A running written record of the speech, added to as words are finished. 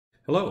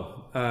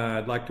Hello,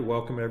 I'd like to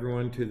welcome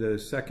everyone to the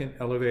second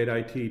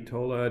ElevateIT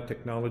TOLA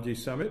Technology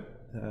Summit.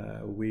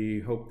 We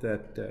hope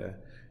that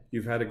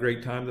you've had a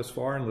great time thus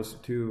far and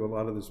listened to a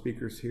lot of the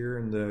speakers here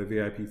in the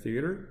VIP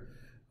Theater.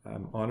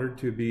 I'm honored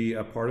to be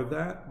a part of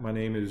that. My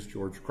name is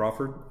George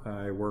Crawford.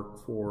 I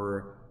work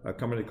for a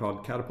company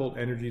called Catapult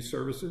Energy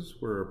Services.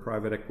 We're a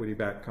private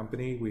equity-backed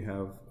company. We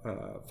have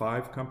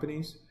 5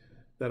 companies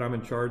that I'm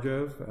in charge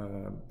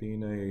of,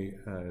 being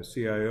a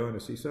CIO and a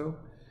CISO.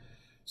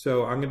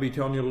 So I'm going to be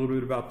telling you a little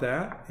bit about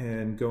that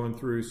and going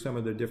through some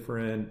of the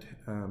different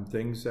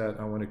things that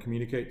I want to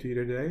communicate to you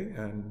today.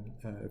 And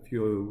if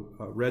you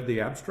read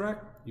the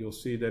abstract, you'll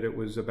see that it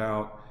was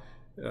about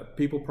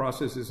people,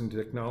 processes, and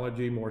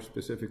technology, more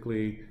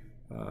specifically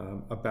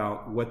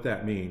about what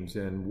that means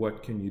and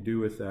what can you do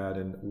with that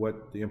and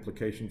what the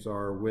implications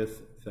are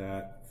with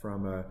that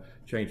from a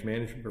change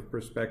management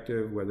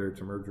perspective, whether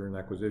it's a merger and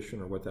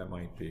acquisition or what that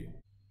might be.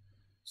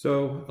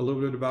 So a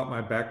little bit about my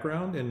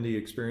background and the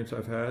experience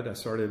I've had. I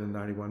started in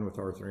 '91 with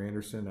Arthur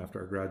Andersen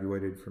after I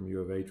graduated from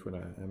U of H with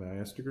an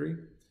MIS degree.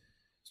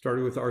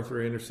 Started with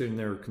Arthur Andersen in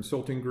their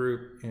consulting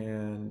group,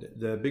 and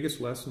the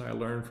biggest lesson I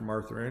learned from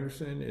Arthur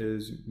Andersen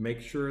is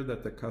make sure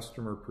that the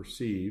customer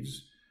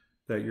perceives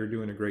that you're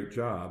doing a great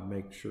job.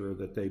 Make sure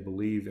that they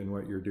believe in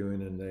what you're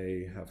doing and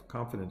they have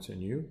confidence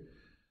in you.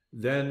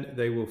 Then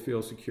they will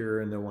feel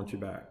secure and they'll want you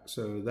back.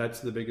 So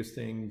that's the biggest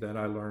thing that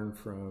I learned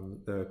from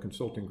the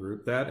consulting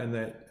group. That and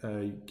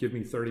that give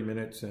me 30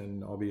 minutes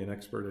and I'll be an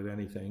expert at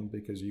anything,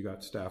 because you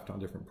got staffed on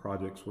different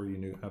projects where you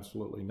knew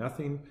absolutely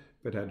nothing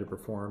but had to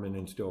perform and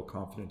instill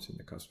confidence in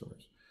the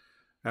customers.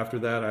 After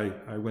that,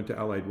 I went to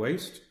Allied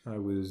Waste. I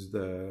was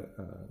the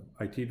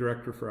IT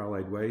director for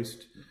Allied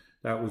Waste.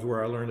 That was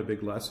where I learned a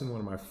big lesson, one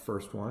of my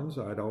first ones.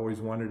 I'd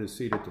always wanted a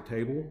seat at the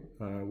table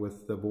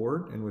with the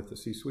board and with the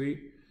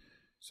C-suite.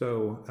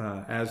 So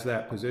as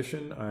that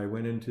position, I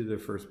went into the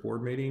first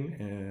board meeting,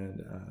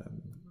 and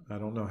I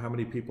don't know how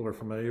many people are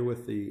familiar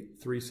with the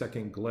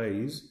 3-second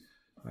glaze.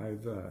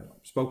 I've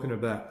spoken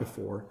of that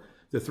before.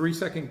 The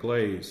 3-second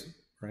glaze,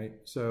 right?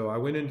 So I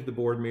went into the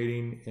board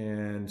meeting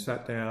and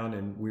sat down,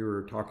 and we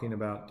were talking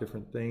about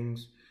different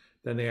things.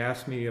 Then they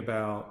asked me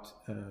about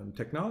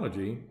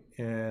technology,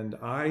 and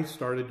I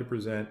started to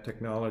present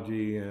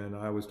technology, and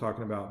I was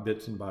talking about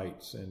bits and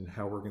bytes and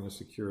how we're going to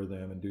secure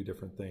them and do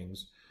different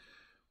things.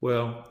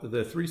 Well,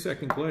 the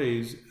 3-second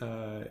glaze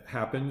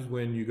happens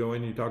when you go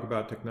in and you talk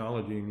about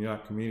technology and you're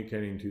not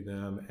communicating to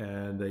them,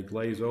 and they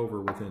glaze over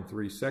within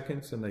 3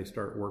 seconds and they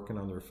start working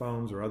on their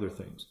phones or other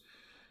things.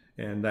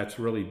 And that's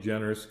really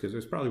generous because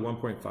it's probably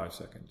 1.5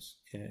 seconds.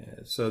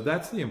 And so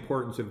that's the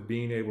importance of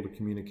being able to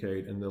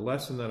communicate. And the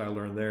lesson that I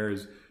learned there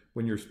is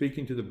when you're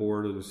speaking to the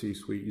board or the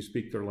C-suite, you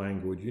speak their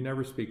language. You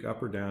never speak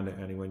up or down to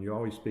anyone. You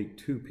always speak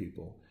to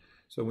people.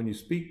 So when you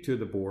speak to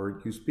the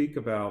board, you speak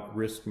about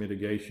risk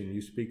mitigation, you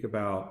speak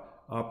about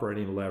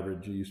operating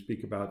leverage, you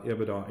speak about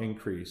EBITDA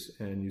increase,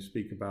 and you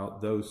speak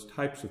about those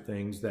types of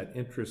things that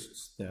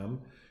interests them.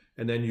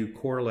 And then you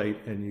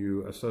correlate and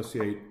you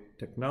associate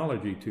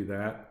technology to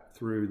that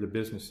through the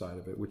business side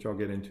of it, which I'll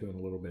get into in a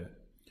little bit.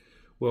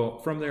 Well,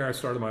 from there, I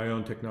started my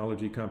own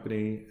technology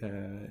company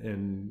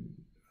in,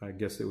 I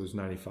guess it was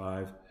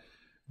 '95.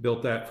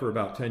 Built that for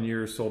about 10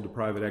 years, sold to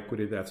private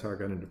equity. That's how I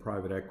got into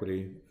private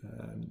equity.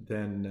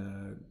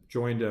 Then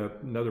joined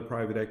another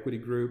private equity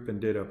group and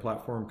did a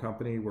platform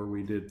company where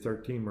we did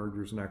 13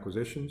 mergers and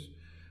acquisitions.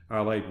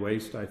 Allied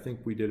Waste, I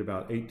think we did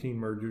about 18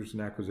 mergers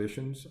and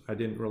acquisitions. I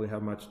didn't really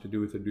have much to do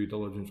with the due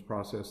diligence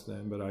process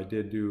then, but I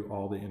did do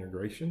all the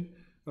integration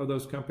of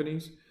those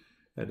companies.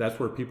 That's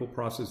where people,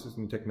 processes,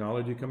 and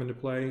technology come into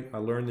play. I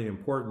learned the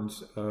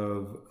importance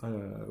of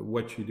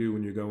what you do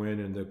when you go in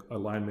and the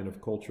alignment of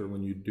culture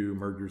when you do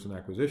mergers and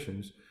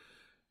acquisitions,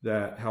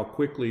 that how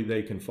quickly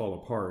they can fall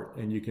apart.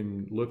 And you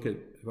can look at,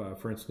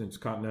 for instance,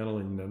 Continental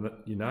and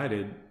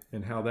United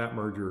and how that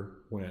merger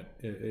went.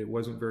 It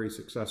wasn't very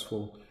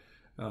successful.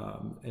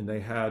 And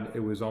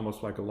it was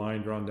almost like a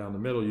line drawn down the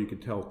middle. You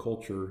could tell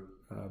culture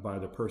by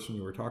the person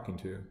you were talking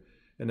to,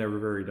 and they were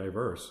very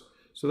diverse.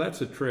 So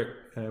that's a trick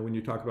when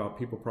you talk about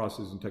people,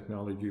 process, and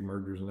technology,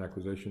 mergers and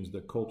acquisitions.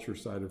 The culture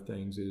side of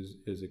things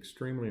is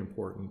extremely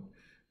important,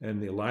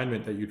 and the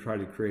alignment that you try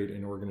to create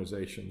in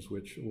organizations,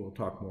 which we'll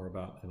talk more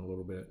about in a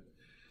little bit.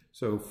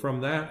 So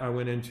from that, I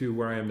went into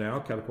where I am now,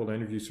 Catapult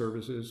Energy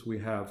Services. We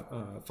have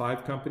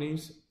 5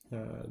 companies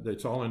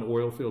that's all in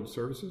oil field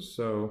services.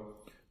 So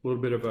a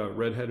little bit of a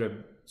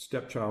redheaded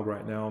stepchild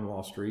right now on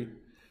Wall Street.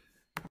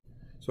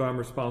 So I'm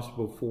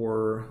responsible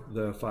for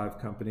the 5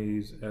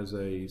 companies as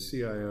a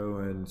CIO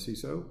and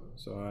CISO.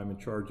 So I'm in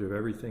charge of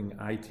everything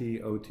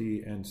IT,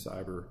 OT, and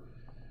cyber.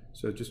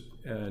 So just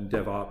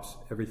DevOps,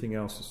 everything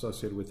else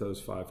associated with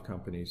those 5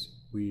 companies.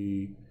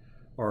 We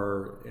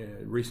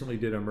recently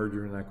did a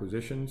merger and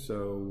acquisition,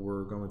 so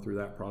we're going through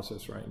that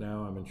process right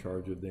now. I'm in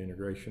charge of the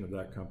integration of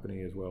that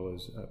company as well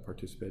as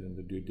participate in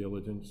the due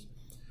diligence.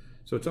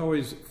 So it's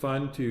always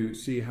fun to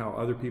see how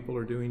other people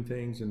are doing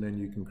things, and then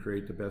you can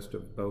create the best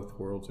of both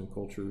worlds and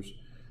cultures.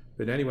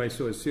 But anyway,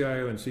 so as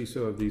CIO and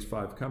CISO of these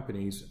 5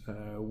 companies,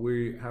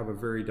 we have a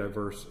very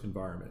diverse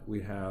environment.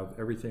 We have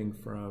everything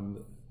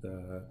from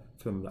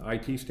the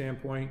IT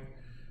standpoint,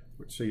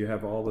 so you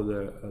have all of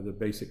the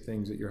basic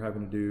things that you're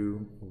having to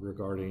do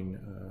regarding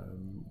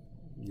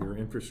your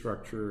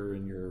infrastructure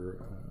and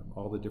your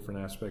all the different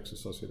aspects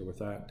associated with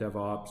that.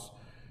 DevOps,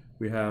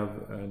 we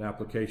have an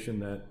application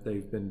that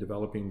they've been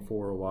developing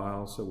for a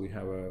while, so we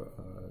have a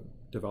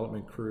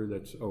development crew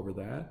that's over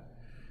that.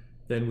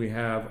 Then we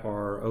have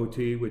our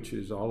OT, which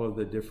is all of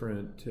the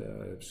different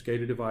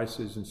Scada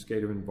devices and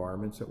Scada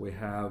environments that we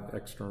have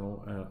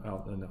external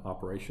out in the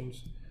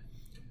operations.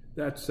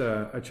 That's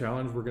a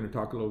challenge. We're going to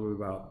talk a little bit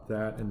about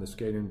that in the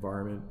Scada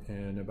environment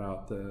and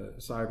about the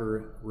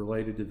cyber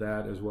related to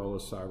that, as well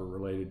as cyber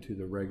related to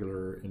the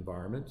regular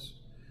environments.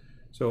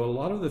 So a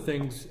lot of the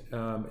things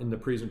in the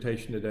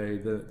presentation today,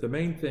 the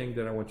main thing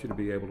that I want you to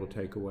be able to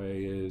take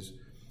away is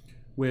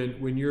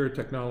when you're a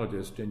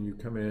technologist and you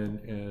come in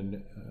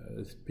and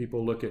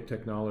people look at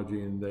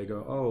technology and they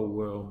go, oh,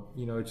 well,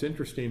 you know, it's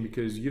interesting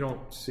because you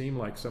don't seem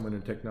like someone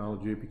in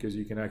technology because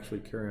you can actually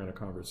carry on a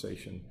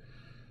conversation.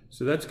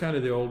 So that's kind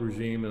of the old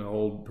regime and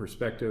old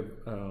perspective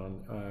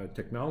on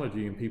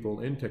technology and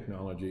people in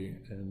technology.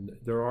 And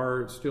there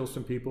are still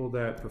some people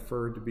that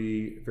prefer to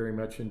be very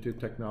much into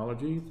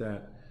technology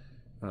that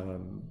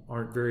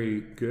aren't very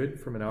good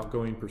from an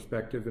outgoing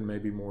perspective and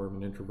maybe more of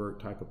an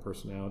introvert type of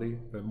personality.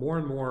 But more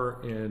and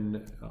more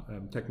in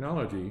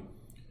technology,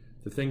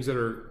 the things that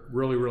are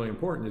really, really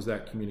important is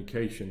that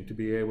communication, to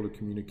be able to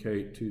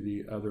communicate to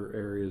the other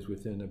areas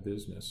within a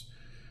business.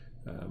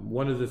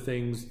 One of the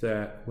things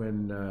that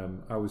when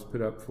I was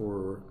put up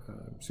for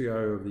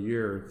CIO of the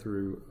Year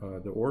through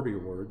the ORBIE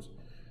Awards,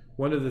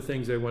 one of the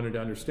things they wanted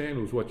to understand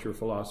was what's your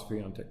philosophy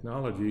on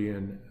technology,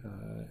 and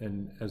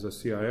as a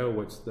CIO,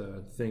 what's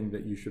the thing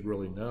that you should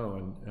really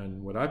know?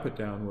 And what I put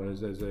down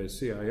was, as a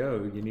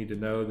CIO, you need to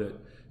know that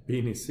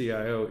being a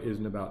CIO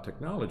isn't about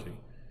technology.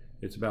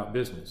 It's about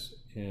business.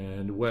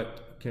 And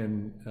what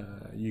can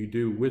you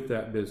do with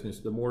that business?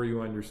 The more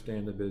you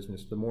understand the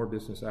business, the more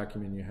business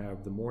acumen you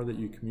have, the more that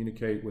you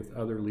communicate with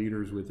other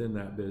leaders within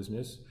that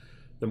business,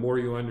 the more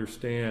you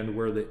understand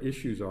where the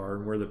issues are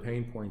and where the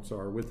pain points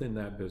are within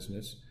that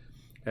business.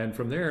 And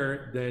from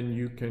there, then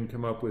you can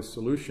come up with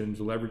solutions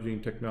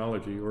leveraging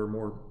technology, or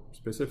more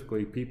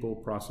specifically, people,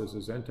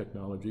 processes, and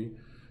technology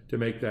to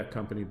make that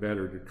company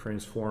better, to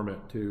transform it,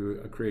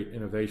 to create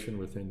innovation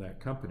within that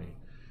company.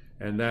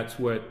 And that's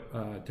what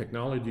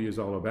technology is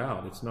all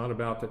about. It's not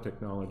about the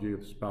technology,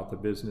 it's about the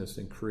business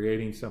and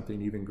creating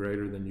something even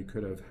greater than you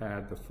could have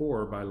had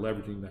before by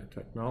leveraging that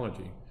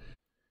technology.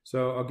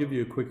 So I'll give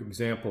you a quick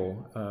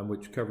example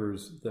which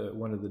covers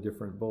one of the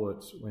different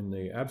bullets in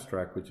the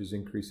abstract, which is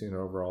increasing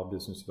our overall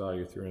business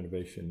value through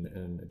innovation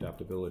and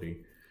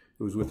adaptability.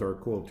 It was with our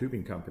coiled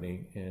tubing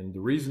company. And the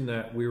reason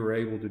that we were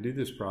able to do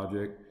this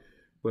project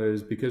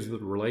was because of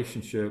the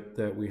relationship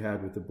that we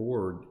had with the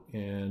board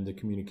and the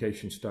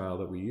communication style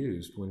that we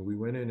used. When we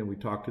went in and we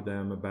talked to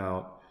them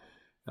about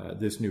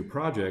this new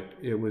project,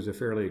 it was a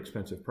fairly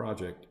expensive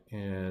project.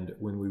 And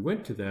when we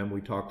went to them,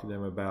 we talked to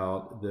them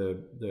about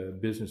the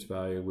business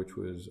value, which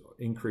was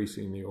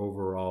increasing the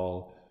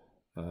overall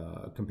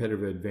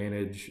competitive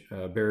advantage,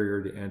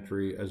 barrier to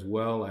entry, as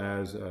well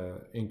as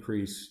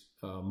increase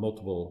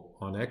multiple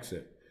on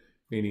exit,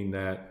 meaning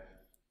that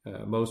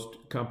most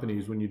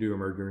companies, when you do a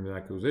merger and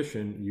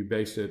acquisition, you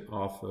base it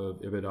off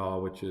of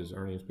EBITDA, which is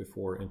earnings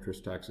before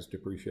interest, taxes,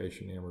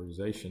 depreciation,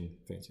 amortization,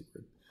 fancy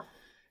word.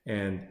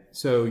 And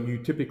so you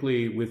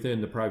typically,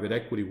 within the private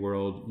equity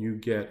world, you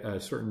get a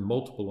certain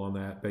multiple on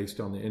that based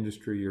on the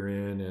industry you're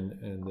in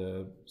and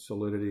the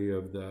solidity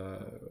of the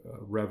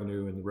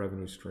revenue and the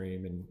revenue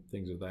stream and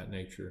things of that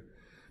nature.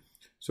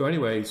 So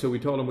anyway, so we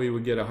told them we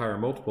would get a higher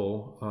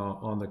multiple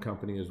on the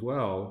company as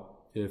well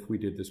if we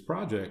did this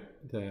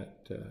project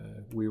that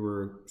we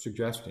were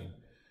suggesting.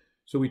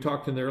 So we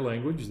talked in their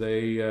language.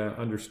 They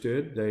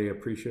understood, they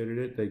appreciated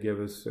it, they gave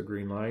us a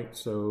green light.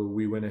 So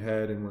we went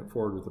ahead and went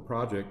forward with the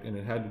project, and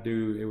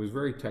it was a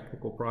very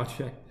technical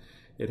project.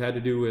 It had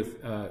to do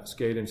with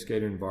Scada and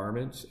Scada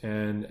environments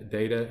and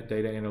data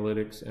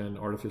analytics and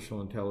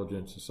artificial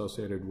intelligence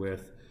associated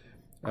with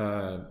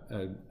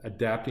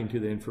adapting to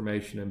the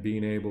information and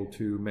being able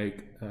to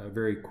make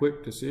very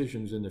quick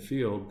decisions in the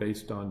field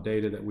based on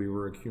data that we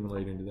were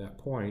accumulating to that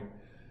point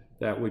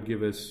that would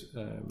give us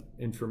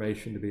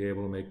information to be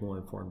able to make more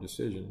informed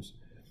decisions.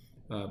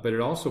 But it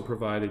also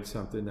provided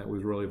something that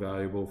was really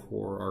valuable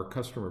for our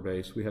customer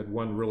base. We had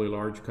one really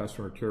large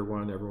customer, tier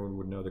 1, everyone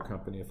would know the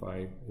company if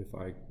I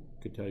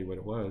could tell you what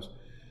it was.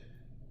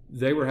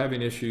 They were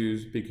having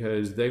issues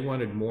because they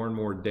wanted more and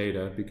more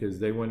data, because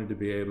they wanted to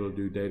be able to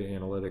do data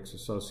analytics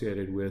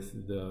associated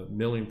with the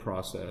milling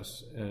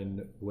process,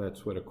 and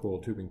that's what a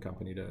coiled tubing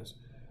company does.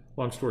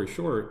 Long story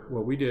short,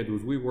 what we did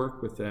was we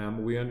worked with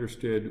them, we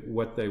understood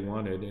what they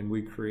wanted, and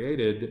we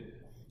created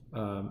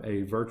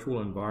a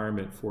virtual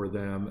environment for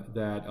them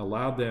that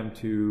allowed them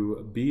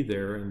to be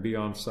there and be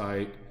on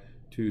site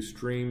to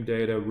stream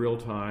data real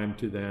time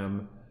to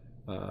them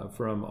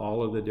from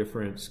all of the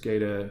different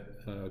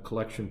Scada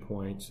collection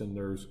points, and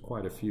there's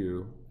quite a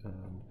few.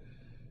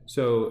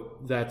 So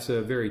that's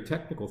a very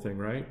technical thing,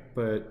 right?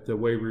 But the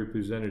way we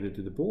presented it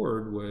to the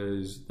board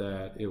was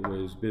that it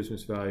was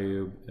business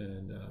value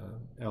and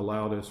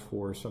allowed us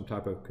for some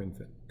type of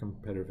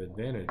competitive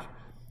advantage.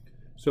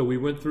 So we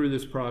went through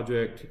this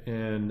project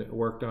and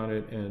worked on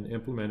it and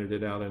implemented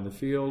it out in the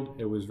field.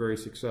 It was very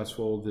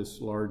successful. This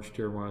large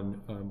tier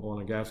 1 oil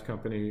and gas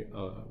company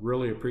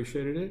really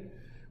appreciated it.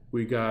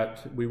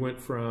 We went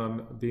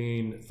from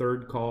being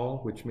third call,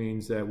 which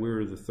means that we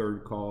were the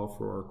third call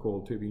for our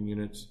coiled tubing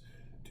units,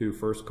 to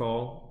first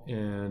call,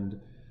 and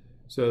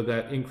so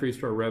that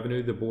increased our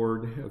revenue. The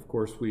board, of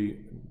course, we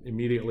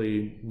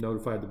immediately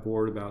notified the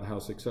board about how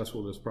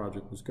successful this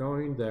project was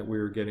going, that we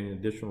were getting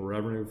additional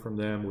revenue from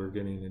them, we were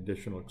getting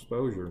additional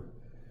exposure.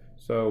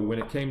 So when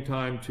it came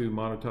time to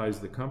monetize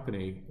the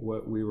company,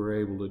 what we were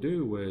able to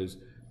do was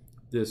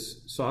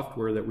this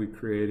software that we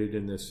created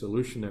and this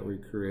solution that we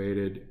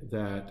created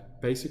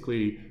that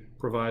basically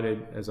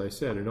provided, as I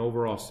said, an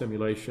overall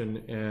simulation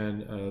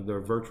and the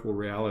virtual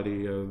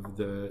reality of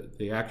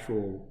the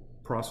actual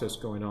process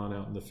going on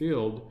out in the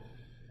field.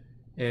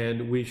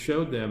 And we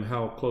showed them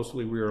how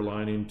closely we were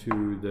aligning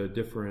to the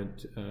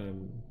different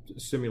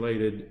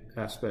simulated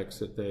aspects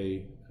that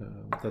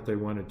they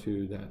wanted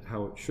to,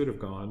 how it should have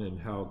gone, and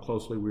how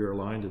closely we were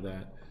aligned to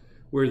that.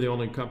 We're the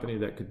only company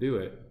that could do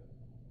it.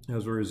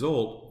 As a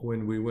result,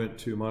 when we went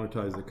to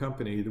monetize the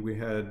company, we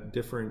had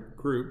different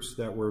groups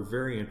that were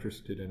very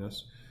interested in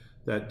us,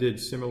 that did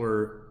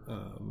similar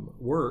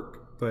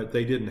work, but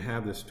they didn't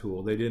have this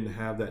tool. They didn't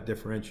have that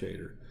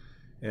differentiator.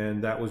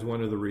 And that was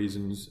one of the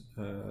reasons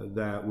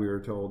that we were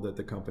told that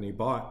the company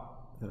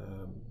bought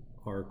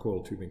our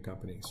coiled tubing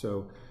company.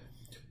 So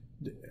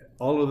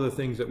all of the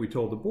things that we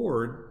told the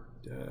board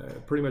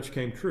pretty much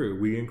came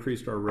true. We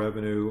increased our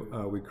revenue,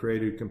 we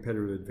created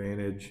competitive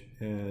advantage,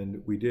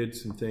 and we did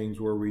some things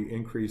where we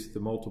increased the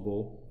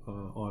multiple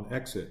on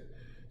exit.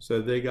 So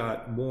they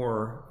got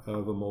more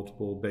of a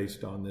multiple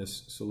based on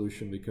this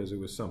solution because it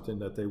was something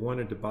that they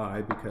wanted to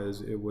buy,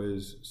 because it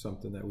was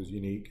something that was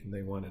unique and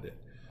they wanted it.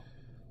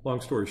 Long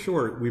story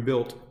short, we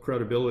built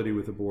credibility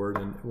with the board,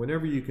 and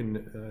whenever you can,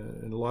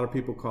 and a lot of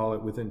people call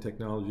it within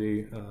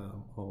technology,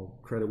 I'll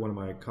credit one of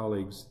my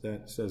colleagues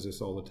that says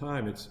this all the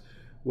time, it's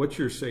what's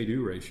your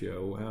say-do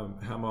ratio?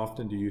 How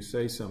often do you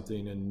say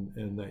something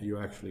and that you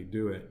actually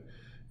do it?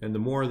 And the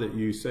more that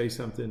you say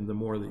something, the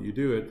more that you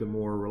do it, the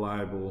more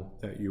reliable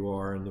that you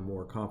are, and the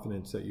more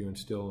confidence that you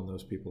instill in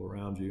those people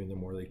around you, and the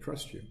more they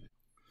trust you.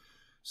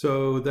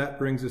 So that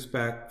brings us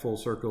back full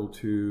circle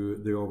to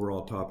the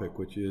overall topic,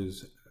 which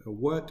is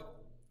what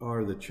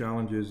are the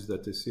challenges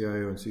that the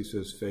CIO and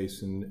CISOs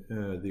face in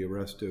the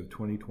rest of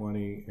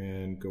 2020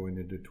 and going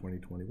into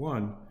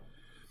 2021?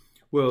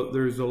 Well,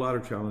 there's a lot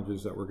of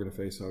challenges that we're going to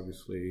face,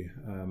 obviously.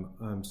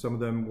 Some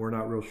of them we're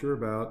not real sure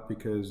about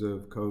because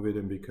of COVID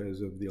and because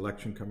of the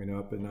election coming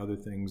up and other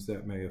things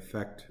that may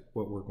affect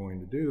what we're going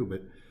to do.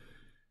 But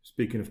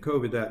speaking of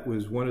COVID, that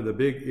was one of the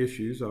big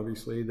issues,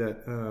 obviously,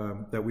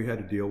 that we had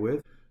to deal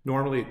with.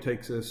 Normally, it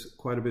takes us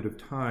quite a bit of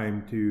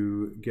time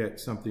to get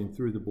something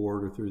through the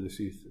board or through the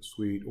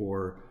C-suite,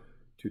 or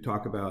to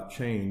talk about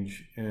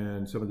change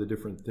and some of the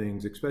different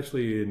things,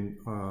 especially in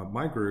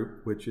my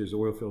group, which is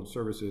oilfield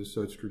services,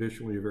 so it's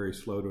traditionally very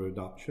slow to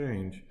adopt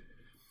change.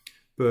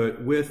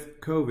 But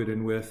with COVID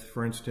and with,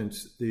 for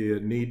instance,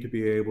 the need to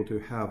be able to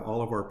have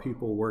all of our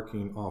people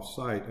working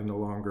off-site and no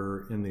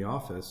longer in the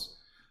office,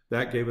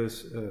 that gave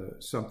us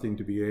something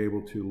to be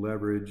able to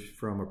leverage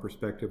from a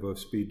perspective of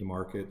speed to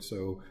market.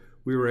 So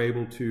we were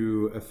able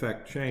to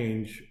affect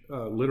change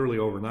literally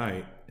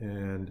overnight,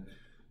 and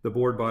the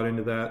board bought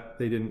into that.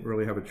 They didn't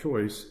really have a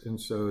choice, and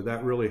so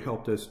that really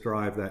helped us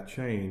drive that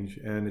change,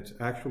 and it's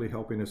actually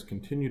helping us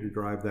continue to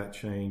drive that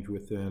change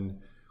within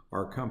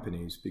our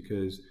companies,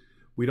 because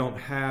we don't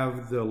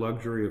have the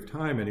luxury of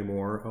time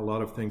anymore. A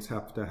lot of things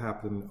have to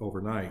happen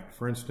overnight.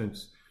 For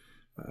instance,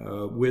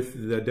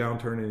 with the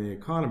downturn in the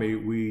economy,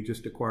 we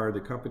just acquired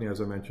the company,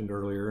 as I mentioned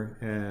earlier,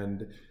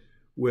 and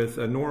with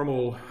a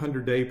normal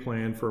 100-day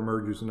plan for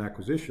mergers and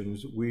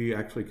acquisitions, we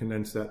actually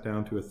condensed that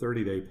down to a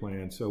 30-day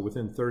plan. So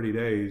within 30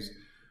 days,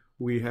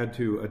 we had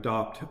to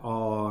adopt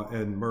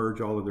and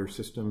merge all of their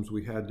systems.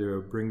 We had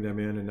to bring them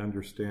in and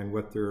understand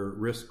what their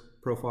risk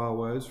profile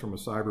was from a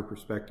cyber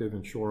perspective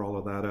and shore all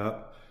of that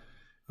up.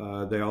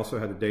 They also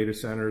had a data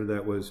center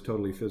that was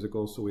totally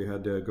physical, so we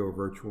had to go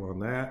virtual on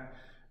that.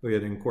 We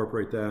had to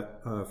incorporate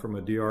that from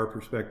a DR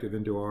perspective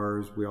into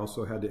ours. We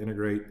also had to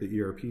integrate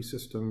the ERP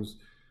systems.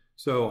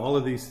 So all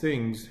of these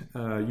things,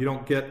 you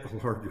don't get a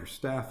larger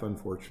staff,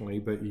 unfortunately,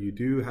 but you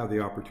do have the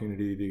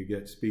opportunity to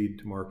get speed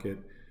to market,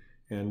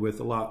 and with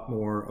a lot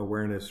more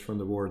awareness from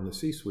the board and the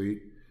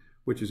C-suite,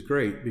 which is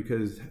great,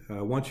 because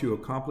once you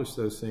accomplish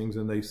those things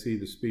and they see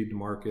the speed to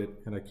market,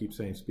 and I keep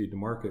saying speed to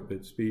market,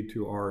 but speed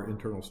to our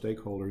internal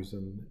stakeholders,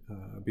 and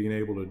being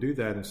able to do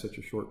that in such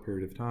a short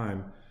period of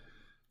time,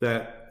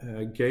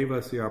 that gave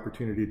us the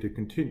opportunity to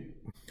continue.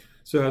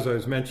 So as I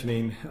was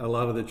mentioning, a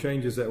lot of the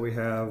changes that we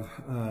have,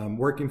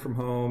 working from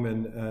home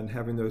and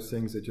having those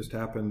things that just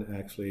happen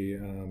actually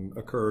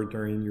occur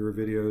during your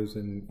videos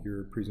and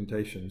your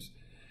presentations.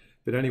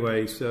 But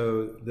anyway,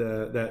 so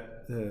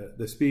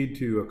the speed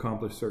to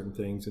accomplish certain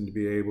things and to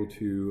be able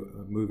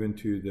to move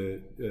into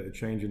the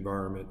change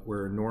environment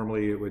where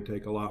normally it would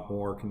take a lot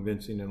more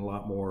convincing and a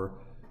lot more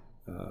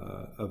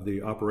of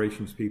the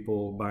operations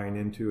people buying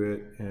into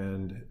it,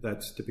 and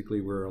that's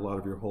typically where a lot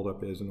of your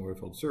holdup is in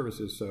oilfield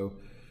services. So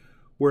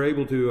we're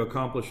able to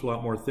accomplish a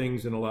lot more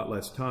things in a lot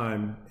less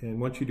time, and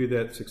once you do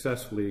that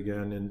successfully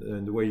again,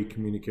 and the way you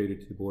communicate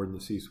it to the board and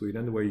the C-suite,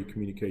 and the way you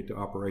communicate to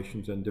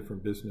operations and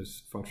different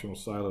business functional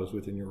silos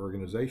within your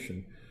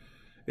organization,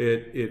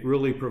 it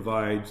really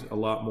provides a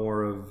lot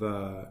more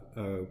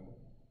of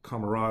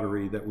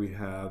camaraderie that we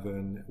have,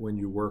 and when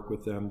you work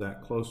with them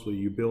that closely,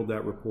 you build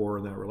that rapport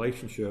and that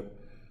relationship.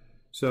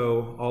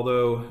 So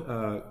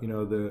although you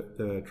know,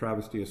 the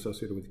travesty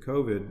associated with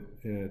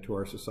COVID to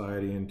our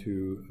society and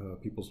to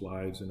people's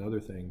lives and other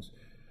things,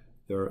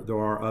 there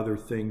are other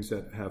things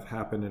that have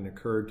happened and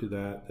occurred to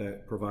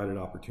that provided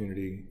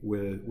opportunity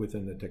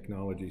within the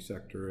technology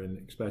sector,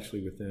 and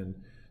especially within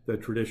the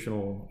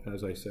traditional,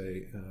 as I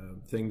say,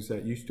 things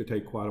that used to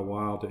take quite a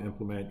while to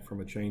implement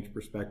from a change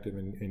perspective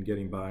and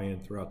getting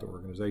buy-in throughout the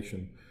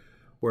organization,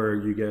 where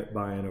you get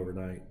buy-in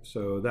overnight.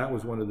 So that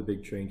was one of the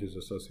big changes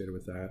associated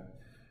with that.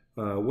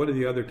 One of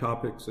the other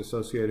topics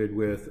associated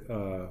with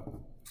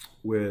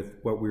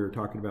what we were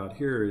talking about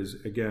here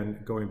is, again,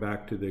 going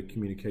back to the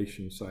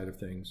communication side of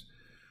things,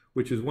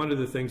 which is one of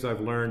the things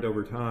I've learned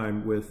over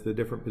time with the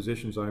different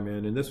positions I'm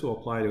in, and this will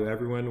apply to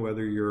everyone,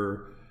 whether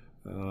you're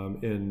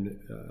in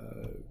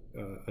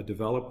a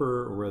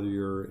developer or whether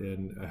you're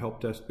in a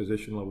help desk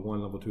position, level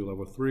 1, level 2,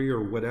 level 3,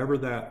 or whatever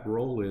that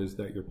role is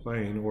that you're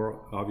playing,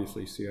 or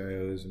obviously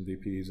CIOs and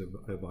VPs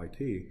of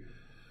IT,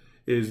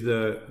 is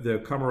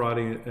the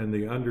camaraderie and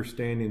the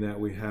understanding that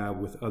we have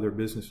with other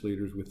business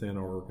leaders within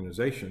our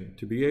organization,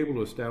 to be able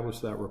to establish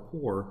that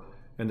rapport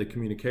and the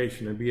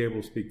communication and be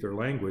able to speak their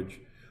language.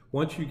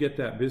 Once you get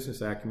that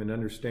business acumen,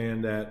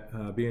 understand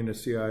that being a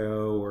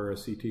CIO or a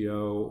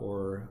CTO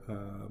or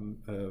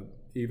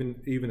even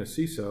a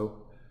CISO,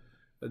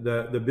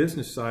 the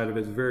business side of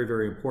it is very,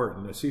 very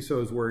important. The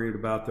CISO is worried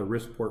about the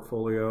risk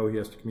portfolio. He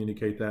has to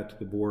communicate that to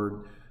the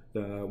board.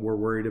 We're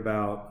worried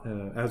about,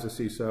 as a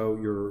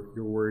CISO,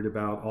 you're worried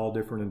about all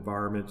different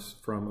environments,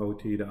 from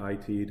OT to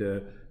IT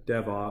to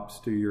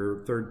DevOps to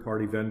your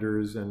third-party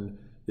vendors and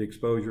the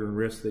exposure and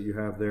risk that you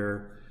have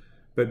there.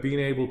 But being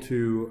able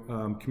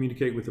to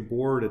communicate with the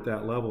board at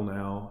that level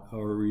now,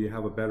 or you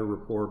have a better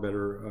rapport,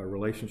 better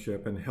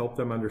relationship, and help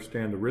them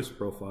understand the risk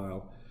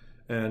profile.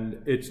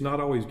 And it's not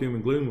always doom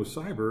and gloom with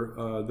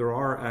cyber. There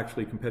are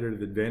actually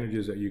competitive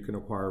advantages that you can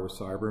acquire with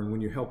cyber. And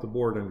when you help the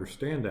board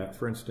understand that,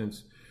 for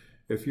instance,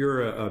 if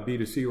you're a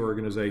B2C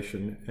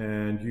organization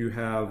and you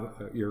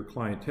have your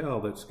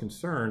clientele that's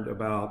concerned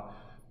about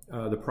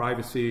the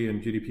privacy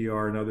and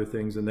GDPR and other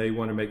things, and they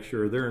want to make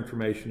sure their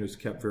information is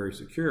kept very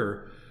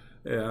secure,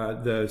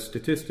 the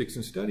statistics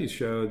and studies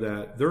show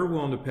that they're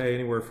willing to pay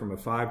anywhere from a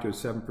 5 to a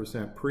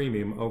 7%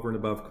 premium over and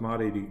above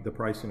the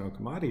pricing on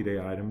commodity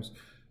items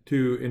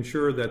to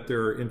ensure that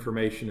their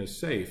information is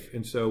safe.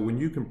 And so when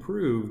you can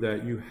prove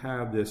that you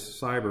have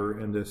this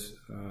cyber and this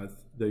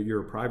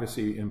your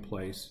privacy in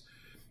place,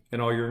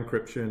 and all your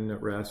encryption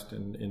at rest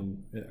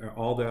and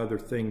all the other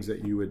things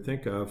that you would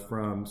think of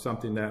from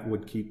something that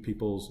would keep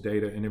people's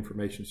data and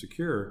information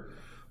secure,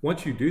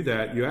 once you do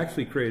that, you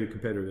actually create a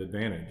competitive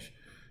advantage.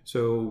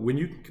 So when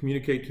you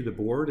communicate to the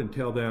board and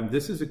tell them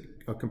this is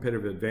a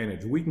competitive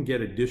advantage, we can get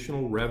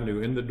additional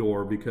revenue in the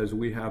door because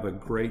we have a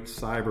great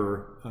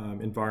cyber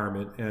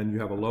environment and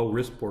you have a low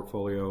risk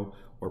portfolio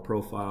or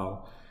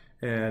profile.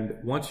 And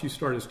once you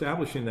start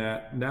establishing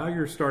that, now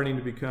you're starting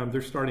to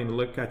they're starting to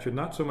look at you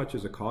not so much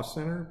as a cost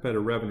center, but a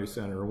revenue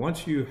center.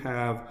 Once you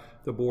have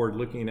the board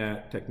looking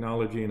at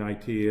technology and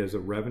IT as a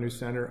revenue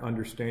center,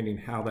 understanding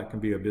how that can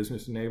be a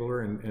business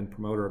enabler and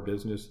promote our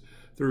business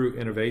through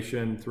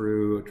innovation,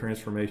 through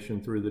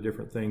transformation, through the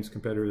different things,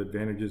 competitive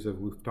advantages that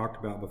we've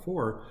talked about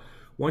before.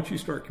 Once you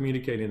start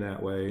communicating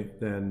that way,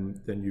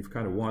 then you've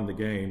kind of won the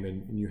game,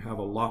 and you have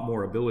a lot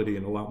more ability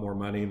and a lot more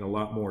money and a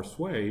lot more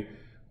sway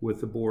with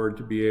the board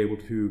to be able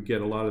to get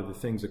a lot of the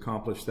things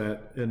accomplished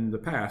that in the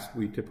past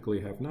we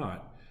typically have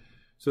not.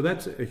 So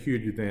that's a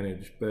huge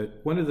advantage. But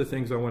one of the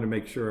things I want to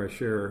make sure I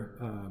share,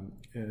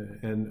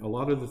 and a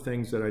lot of the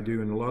things that I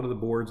do and a lot of the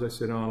boards I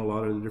sit on, a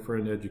lot of the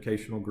different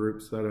educational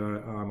groups that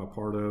I'm a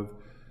part of,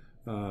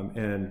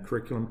 and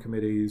curriculum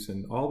committees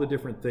and all the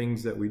different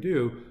things that we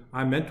do,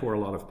 I mentor a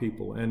lot of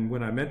people. And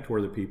when I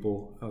mentor the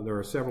people, there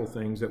are several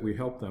things that we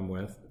help them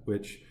with,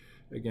 which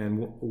again,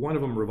 one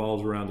of them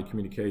revolves around the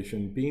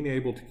communication, being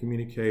able to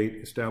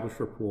communicate, establish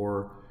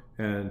rapport,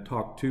 and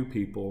talk to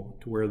people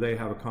to where they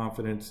have a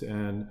confidence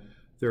and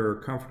they're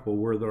comfortable,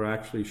 where they'll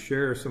actually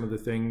share some of the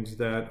things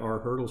that are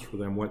hurdles for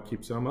them, what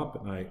keeps them up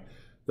at night.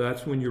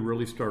 That's when you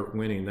really start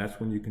winning. That's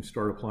when you can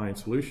start applying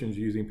solutions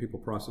using people,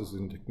 processes,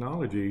 and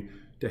technology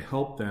to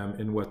help them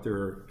in what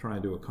they're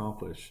trying to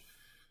accomplish.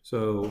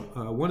 So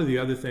one of the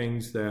other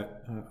things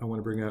that I want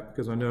to bring up,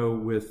 because I know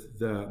with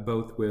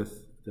both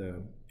with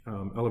the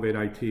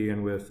ElevateIT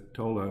and with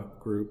TOLA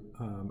group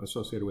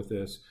associated with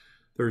this,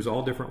 there's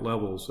all different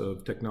levels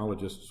of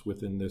technologists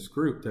within this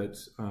group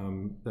that's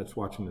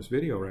watching this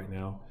video right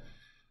now.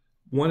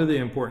 One of the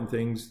important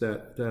things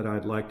that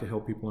I'd like to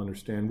help people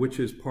understand, which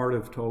is part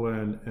of TOLA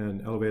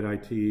and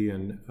ElevateIT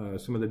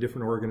and some of the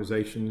different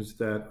organizations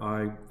that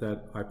I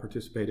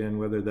participate in,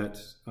 whether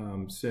that's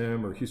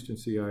SIM or Houston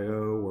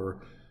CIO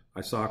or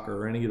ISOC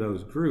or any of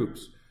those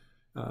groups,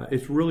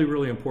 it's really,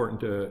 really important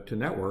to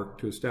network,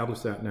 to establish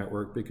that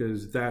network,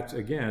 because that's,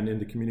 again, in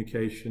the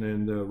communication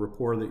and the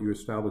rapport that you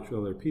establish with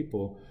other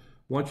people.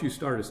 Once you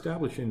start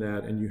establishing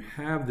that and you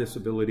have this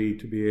ability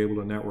to be able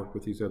to network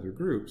with these other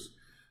groups,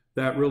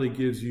 that really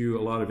gives you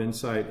a lot of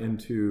insight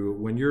into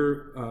when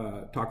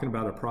you're talking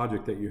about a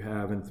project that you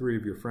have and 3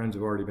 of your friends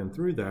have already been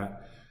through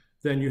that,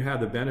 then you have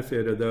the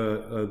benefit of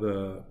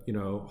the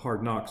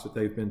hard knocks that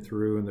they've been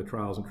through and the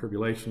trials and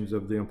tribulations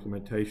of the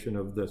implementation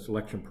of the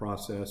selection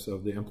process,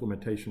 of the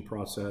implementation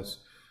process,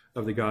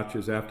 of the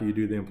gotchas after you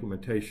do the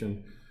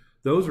implementation.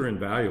 Those are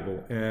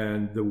invaluable,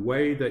 and the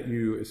way that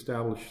you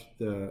establish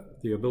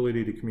the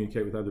ability to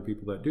communicate with other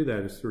people that do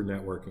that is through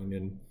networking.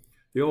 And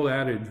the old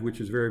adage, which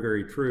is very,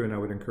 very true, and I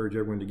would encourage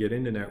everyone to get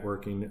into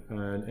networking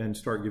and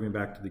start giving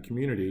back to the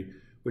community,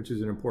 which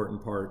is an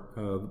important part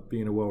of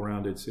being a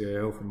well-rounded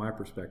CIO from my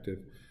perspective.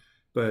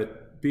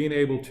 But being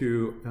able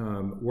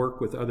to work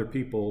with other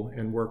people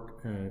and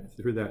work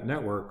through that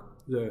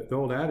network, the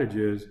old adage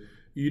is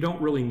you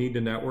don't really need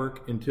to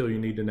network until you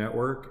need to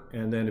network.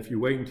 And then if you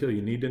wait until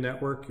you need to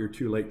network, you're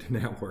too late to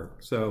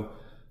network. So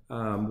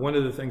one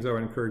of the things I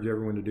would encourage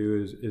everyone to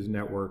do is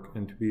network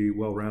and to be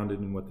well-rounded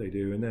in what they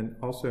do. And then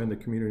also in the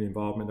community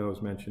involvement I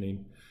was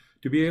mentioning,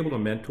 to be able to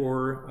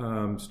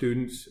mentor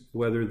students,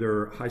 whether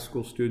they're high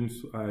school students,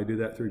 I do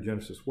that through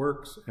Genesis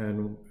Works,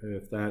 and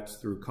if that's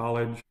through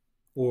college,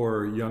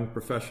 or young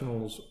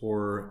professionals,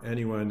 or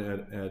anyone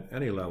at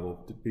any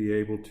level, to be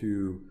able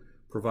to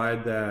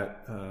provide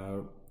that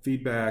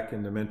feedback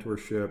and the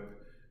mentorship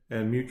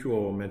and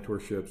mutual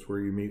mentorships where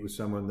you meet with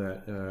someone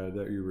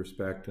that you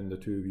respect, and the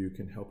 2 of you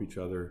can help each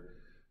other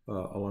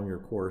along your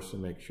course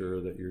and make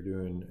sure that you're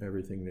doing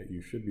everything that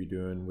you should be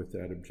doing with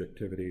that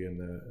objectivity and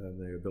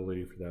the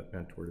ability for that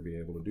mentor to be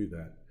able to do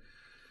that.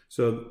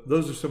 So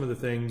those are some of the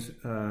things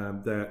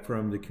that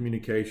from the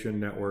communication,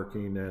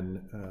 networking,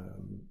 and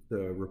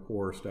the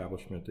rapport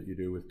establishment that you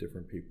do with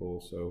different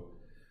people. So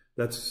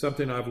that's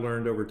something I've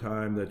learned over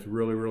time that's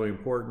really, really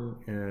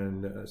important,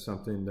 and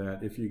something that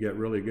if you get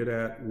really good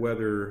at,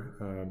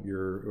 whether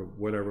you're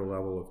whatever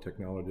level of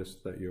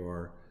technologist that you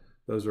are,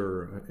 those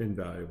are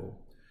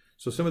invaluable.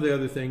 So some of the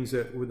other things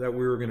that we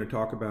were going to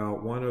talk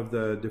about, one of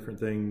the different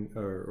things,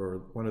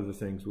 or one of the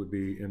things would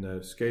be in the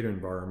Scada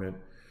environment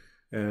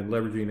and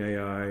leveraging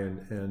AI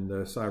and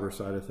the cyber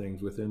side of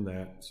things within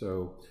that.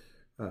 So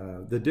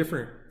the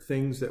different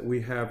things that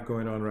we have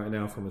going on right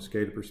now from a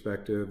Scada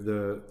perspective,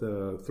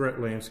 the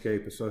threat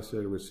landscape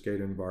associated with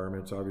Scada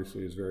environments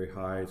obviously is very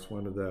high. It's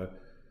one of the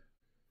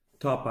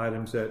top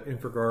items that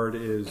InfraGard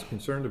is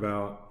concerned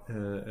about,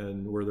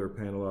 and where they're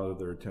paying a lot of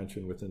their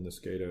attention within the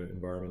Scada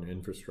environment,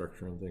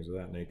 infrastructure, and things of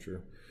that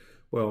nature.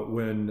 Well,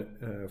 when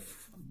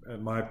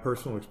my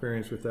personal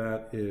experience with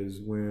that is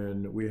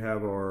when we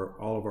have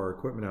all of our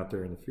equipment out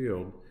there in the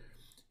field,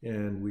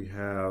 and we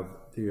have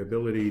the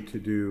ability to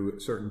do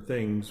certain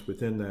things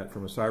within that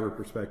from a cyber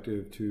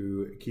perspective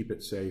to keep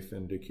it safe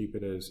and to keep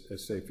it as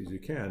safe as you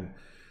can.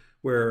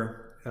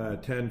 Where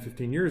 10,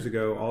 15 years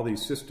ago, all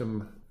these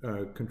system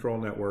control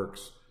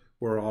networks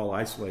were all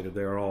isolated.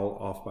 They were all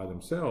off by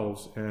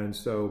themselves. And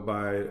so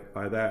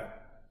by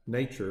that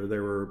nature, they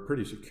were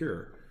pretty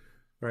secure,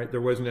 right?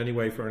 There wasn't any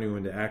way for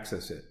anyone to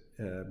access it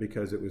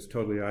because it was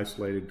totally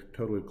isolated,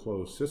 totally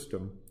closed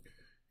system.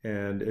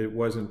 And it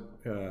wasn't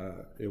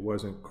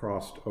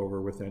crossed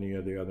over with any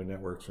of the other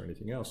networks or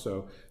anything else.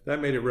 So that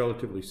made it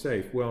relatively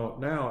safe. Well,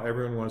 now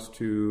everyone wants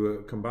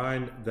to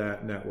combine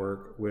that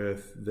network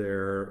with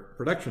their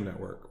production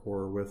network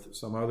or with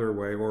some other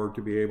way, or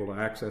to be able to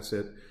access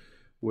it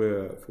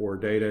for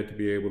data, to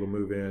be able to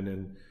move in.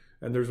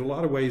 And there's a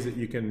lot of ways that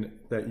you can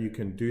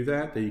do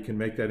that you can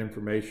make that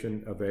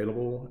information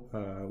available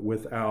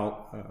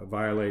without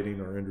violating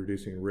or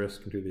introducing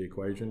risk into the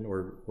equation,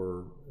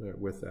 or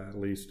with at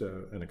least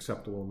an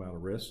acceptable amount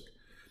of risk.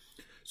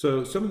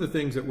 So some of the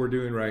things that we're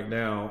doing right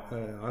now,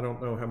 I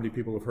don't know how many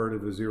people have heard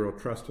of the zero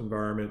trust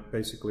environment.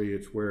 Basically,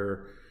 it's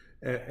where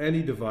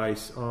any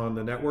device on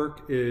the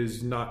network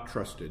is not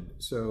trusted.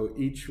 So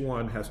each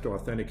one has to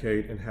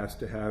authenticate and has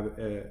to have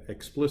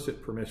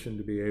explicit permission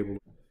to be able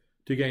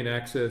to gain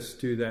access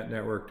to that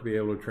network, to be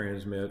able to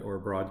transmit or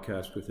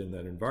broadcast within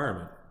that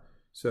environment.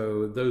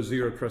 So those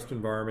zero trust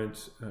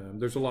environments,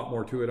 there's a lot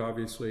more to it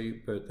obviously,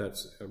 but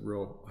that's a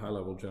real high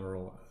level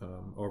general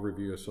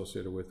overview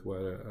associated with what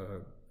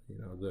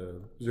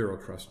the zero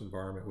trust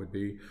environment would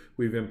be.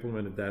 We've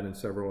implemented that in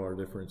several of our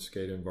different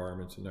Scada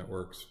environments and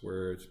networks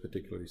where it's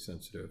particularly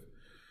sensitive.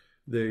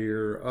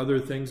 There are other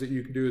things that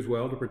you can do as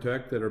well to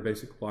protect that are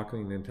basic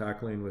blocking and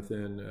tackling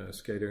within a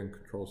Scada and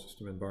control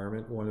system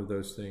environment. One of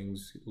those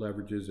things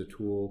leverages a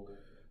tool,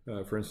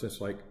 for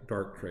instance, like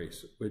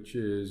Darktrace, which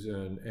is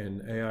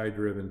an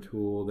AI-driven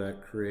tool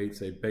that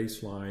creates a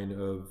baseline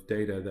of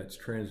data that's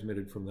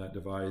transmitted from that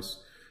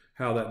device,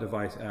 how that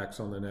device acts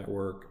on the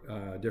network,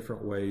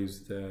 different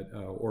ways that,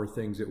 or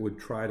things it would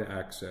try to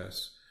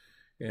access,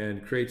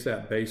 and creates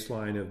that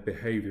baseline of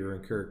behavior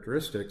and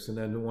characteristics. And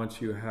then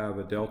once you have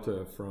a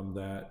delta from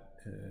that,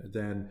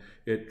 then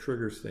it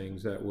triggers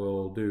things that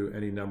will do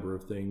any number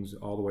of things,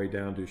 all the way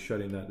down to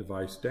shutting that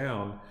device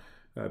down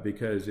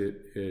because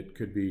it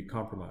could be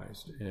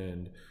compromised.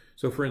 And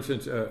so, for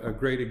instance, a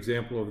great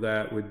example of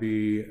that would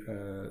be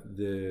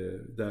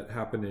that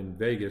happened in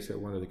Vegas at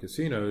one of the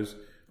casinos.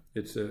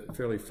 It's a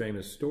fairly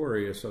famous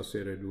story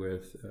associated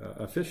with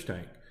a fish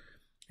tank.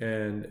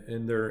 And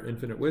in their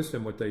infinite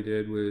wisdom, what they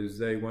did was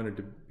they wanted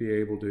to be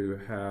able to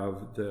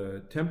have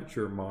the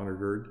temperature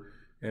monitored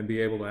and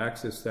be able to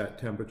access that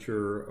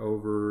temperature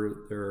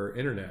over their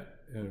internet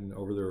and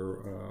over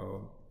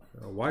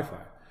their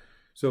Wi-Fi.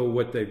 So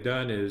what they've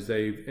done is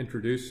they've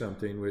introduced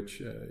something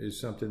which is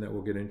something that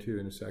we'll get into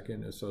in a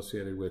second,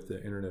 associated with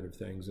the Internet of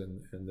Things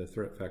and the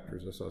threat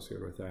vectors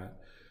associated with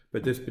that.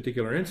 But this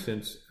particular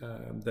instance,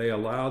 they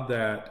allowed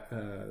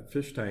that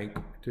fish tank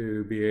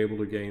to be able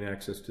to gain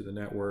access to the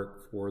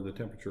network for the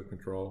temperature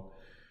control.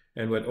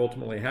 And what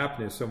ultimately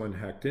happened is someone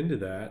hacked into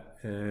that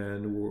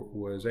and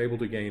was able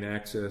to gain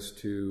access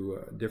to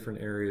different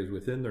areas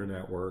within their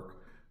network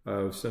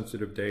of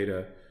sensitive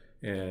data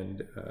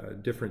and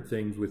different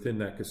things within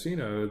that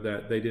casino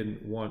that they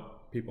didn't want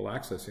people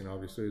accessing.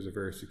 Obviously, it was a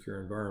very secure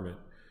environment.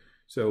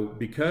 So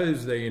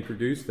because they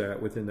introduced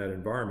that within that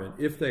environment,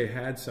 if they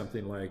had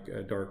something like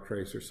a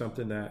Darktrace or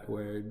something that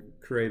would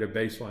create a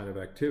baseline of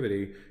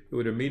activity, it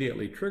would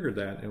immediately trigger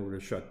that and it would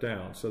have shut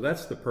down. So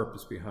that's the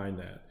purpose behind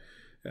that.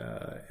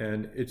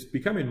 And it's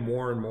becoming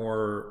more and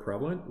more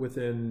prevalent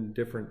within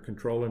different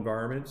control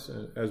environments,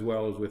 as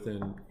well as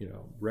within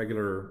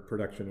regular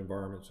production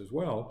environments as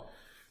well,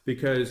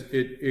 because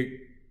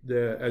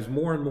as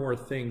more and more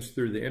things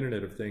through the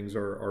Internet of Things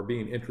are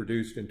being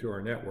introduced into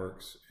our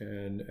networks,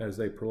 and as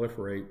they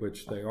proliferate,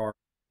 which they are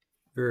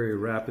very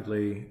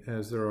rapidly,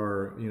 as there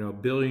are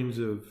billions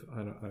of,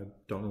 I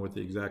don't know what the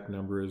exact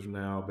number is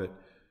now, but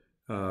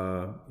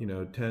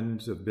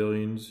tens of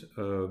billions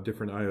of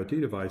different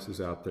IoT devices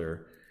out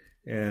there.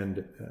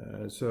 And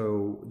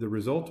so the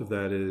result of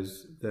that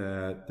is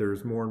that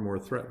there's more and more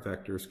threat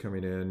vectors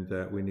coming in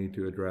that we need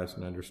to address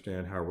and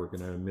understand how we're going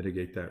to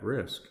mitigate that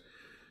risk.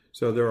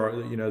 So there are,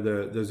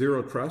 the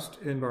zero trust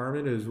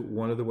environment is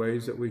one of the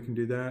ways that we can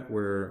do that,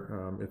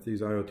 where if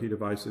these IoT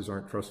devices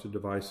aren't trusted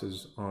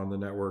devices on the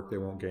network, they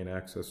won't gain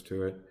access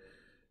to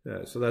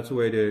it. So that's a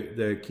way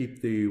to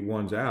keep the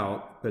ones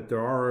out, but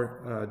there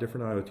are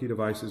different IoT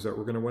devices that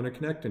we're going to want to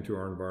connect into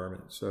our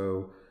environment.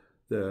 So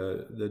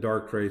the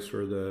Darktrace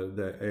or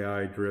the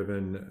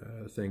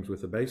AI-driven things with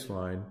the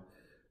baseline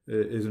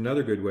is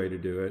another good way to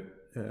do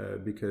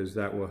it, because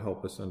that will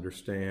help us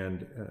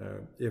understand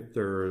if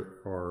there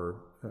are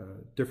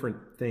different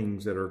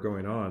things that are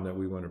going on that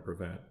we want to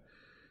prevent.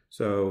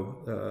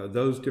 So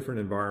those different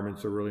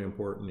environments are really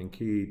important and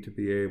key to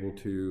be able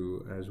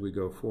to, as we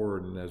go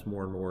forward and as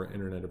more and more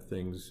Internet of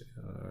Things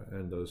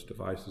and those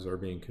devices are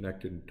being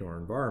connected to our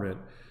environment,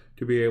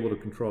 to be able to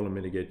control and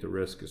mitigate the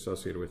risk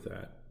associated with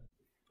that.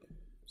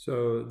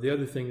 So the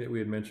other thing that we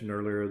had mentioned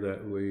earlier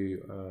that we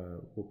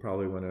will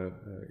probably want to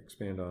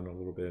expand on a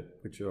little bit,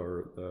 which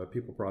are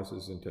people,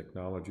 processes, and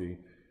technology.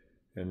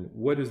 And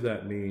what does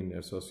that mean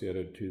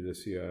associated to the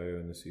CIO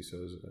and the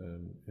CISOs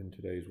in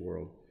today's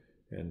world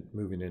and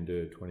moving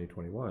into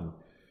 2021?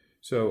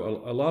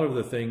 So a lot of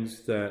the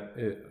things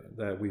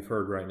that we've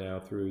heard right now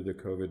through the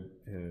COVID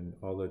and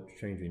all the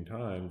changing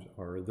times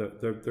are that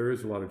there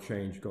is a lot of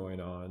change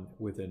going on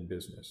within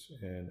business,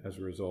 and as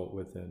a result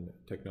within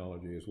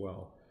technology as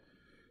well.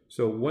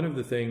 So one of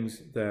the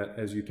things that,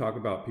 as you talk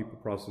about people,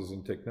 process,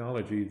 and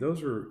technology,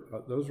 those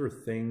are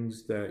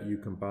things that you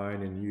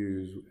combine and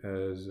use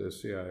as a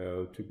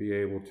CIO to be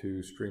able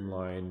to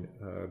streamline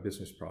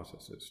business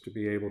processes, to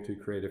be able to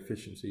create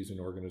efficiencies in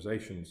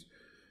organizations,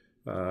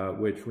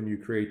 which when you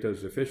create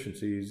those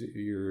efficiencies,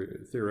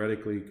 you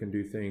theoretically can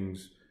do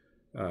things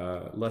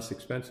less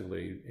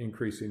expensively,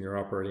 increasing your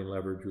operating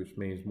leverage, which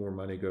means more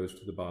money goes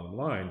to the bottom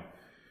line.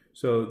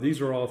 So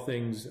these are all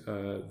things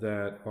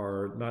that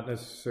are not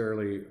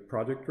necessarily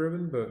project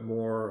driven, but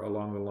more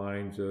along the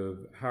lines of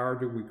how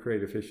do we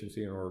create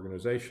efficiency in our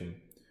organization.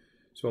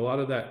 So a lot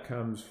of that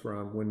comes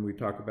from when we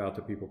talk about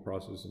the people,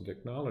 process, and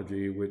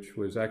technology, which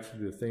was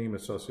actually the theme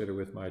associated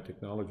with my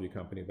technology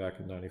company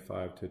back in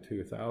 95 to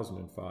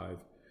 2005,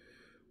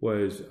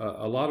 was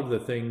a lot of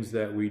the things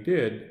that we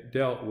did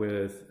dealt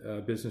with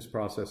business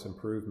process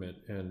improvement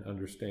and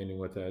understanding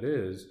what that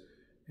is.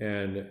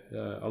 And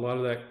a lot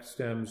of that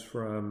stems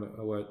from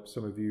what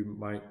some of you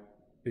might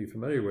be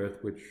familiar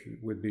with, which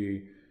would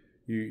be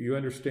you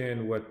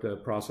understand what the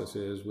process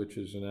is, which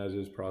is an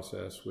as-is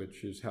process,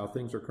 which is how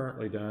things are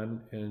currently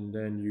done, and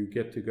then you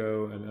get to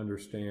go and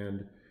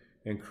understand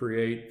and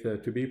create the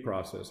to-be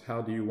process.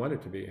 How do you want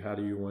it to be? How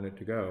do you want it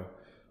to go?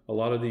 A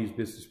lot of these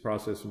business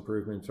process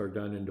improvements are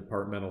done in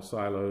departmental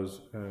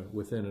silos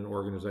within an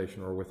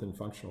organization, or within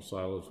functional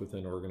silos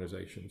within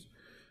organizations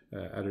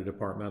at a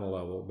departmental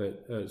level,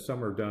 but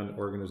some are done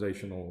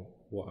organizationally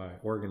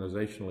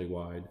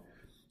wide.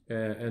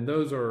 And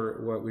those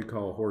are what we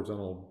call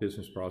horizontal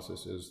business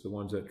processes, the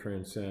ones that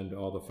transcend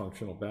all the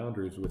functional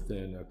boundaries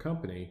within a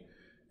company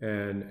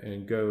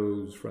and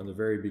goes from the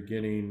very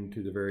beginning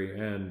to the very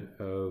end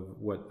of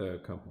what the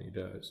company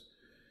does.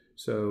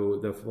 So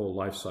the full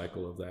life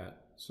cycle of that.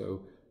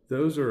 So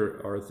those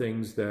are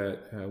things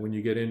that when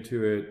you get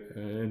into it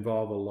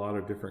involve a lot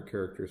of different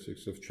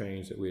characteristics of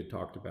change that we had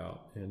talked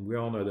about. And we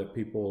all know that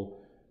people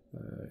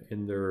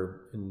in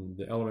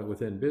the element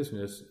within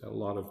business,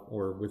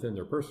 or within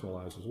their personal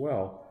lives as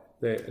well,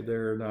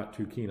 they're not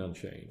too keen on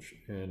change.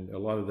 And a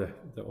lot of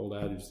the old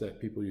adage that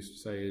people used to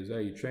say is,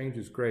 hey, change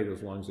is great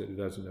as long as it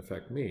doesn't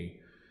affect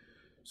me.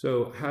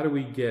 So how do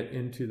we get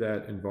into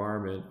that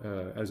environment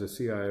as a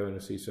CIO and a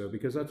CISO?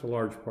 Because that's a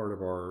large part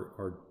of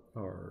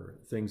our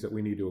things that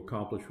we need to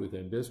accomplish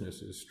within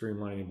business, is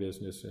streamlining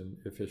business and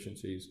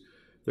efficiencies.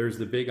 There's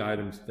the big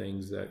items,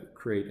 things that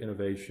create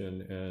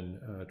innovation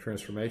and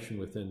transformation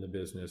within the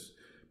business,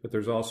 but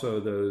there's also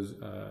those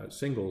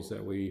singles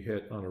that we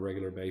hit on a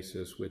regular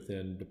basis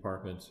within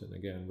departments and,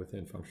 again,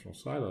 within functional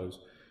silos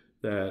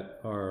that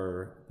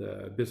are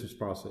the business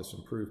process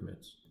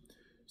improvements.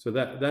 So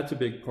that's a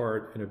big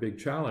part and a big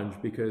challenge,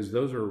 because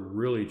those are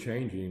really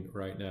changing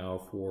right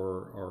now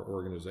for our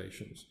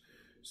organizations.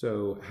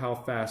 So how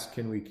fast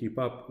can we keep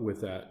up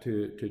with that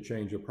to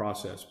change a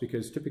process?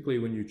 Because typically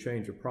when you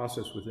change a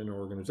process within an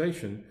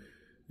organization,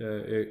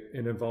 it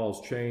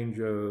involves change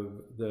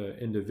of the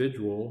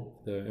individual,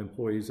 the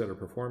employees that are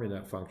performing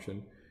that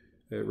function.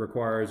 It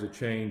requires a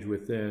change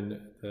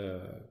within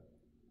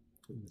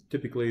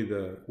typically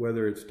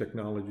whether it's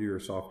technology or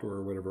software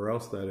or whatever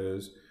else that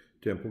is,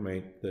 to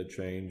implement the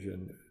change,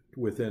 and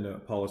within a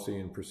policy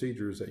and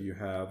procedures that you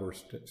have, or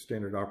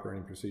standard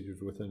operating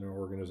procedures within an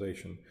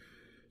organization.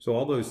 So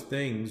all those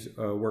things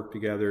work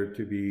together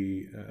to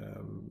be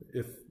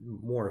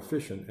more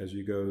efficient as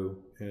you go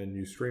and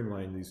you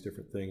streamline these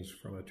different things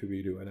from a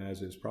to-be to an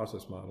as-is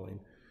process modeling.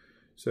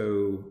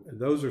 So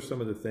those are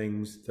some of the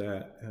things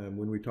that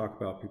when we talk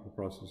about people,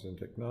 process, and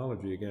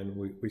technology, again,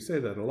 we say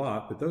that a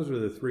lot, but those are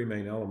the three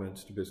main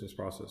elements to business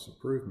process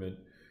improvement.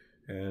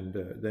 And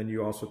then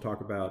you also talk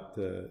about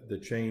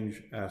the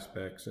change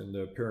aspects and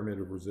the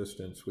pyramid of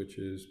resistance, which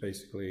is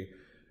basically,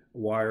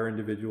 why are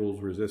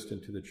individuals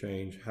resistant to the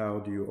change? How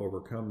do you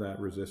overcome that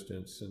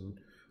resistance? And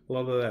a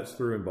lot of that's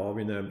through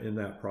involving them in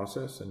that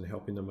process and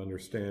helping them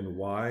understand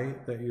why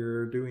that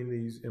you're doing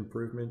these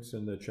improvements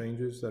and the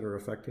changes that are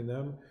affecting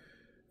them.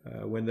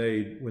 When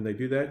they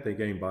do that, they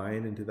gain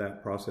buy-in into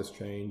that process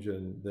change,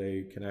 and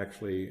they can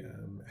actually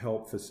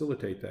help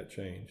facilitate that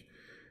change.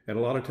 And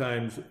a lot of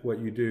times what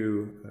you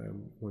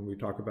do when we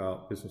talk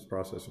about business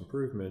process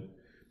improvement,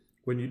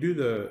 when you do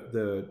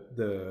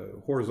the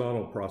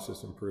horizontal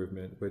process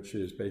improvement, which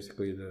is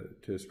basically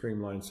to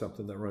streamline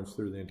something that runs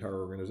through the entire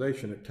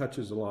organization, it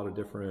touches a lot of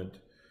different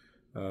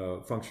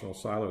functional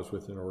silos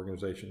within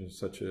organizations,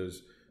 such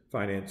as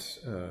finance,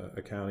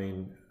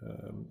 accounting,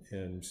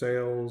 and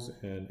sales,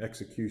 and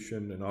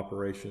execution, and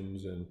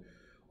operations, and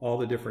all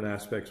the different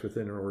aspects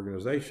within an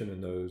organization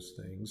and those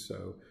things.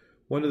 So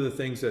one of the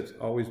things that's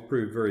always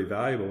proved very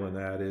valuable in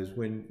that is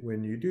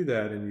when you do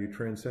that and you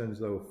transcend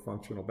those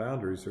functional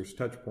boundaries, there's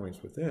touch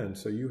points within.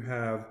 So you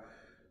have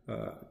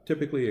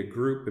typically a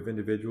group of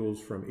individuals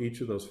from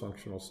each of those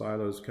functional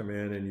silos come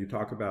in, and you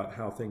talk about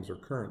how things are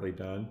currently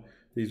done.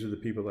 These are the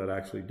people that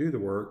actually do the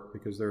work,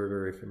 because they're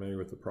very familiar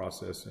with the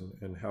process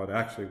and how it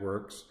actually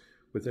works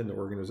within the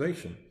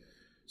organization.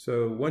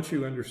 So once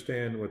you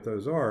understand what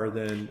those are,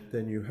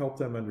 then you help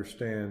them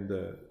understand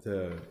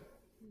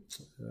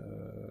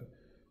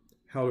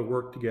how to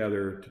work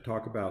together to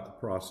talk about the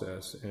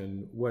process.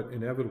 And what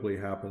inevitably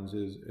happens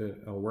is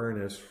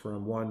awareness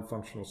from one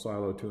functional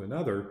silo to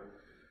another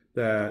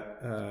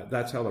that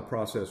that's how the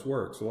process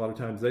works. A lot of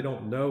times they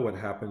don't know what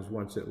happens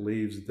once it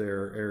leaves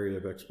their area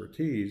of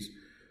expertise,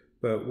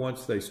 but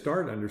once they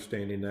start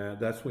understanding that,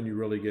 that's when you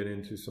really get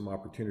into some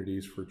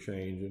opportunities for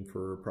change and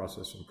for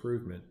process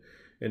improvement.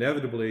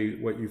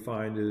 Inevitably, what you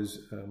find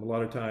is a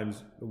lot of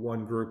times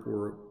one group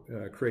will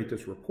create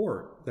this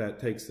report that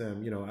takes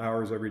them,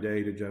 hours every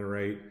day to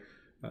generate,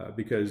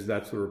 because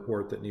that's the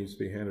report that needs to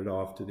be handed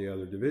off to the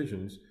other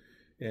divisions.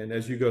 And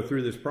as you go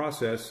through this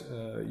process,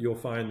 you'll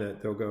find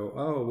that they'll go,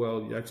 oh,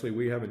 well, actually,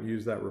 we haven't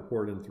used that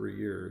report in 3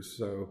 years.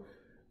 So,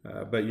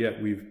 but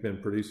yet we've been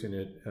producing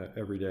it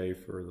every day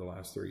for the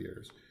last 3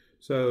 years.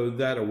 So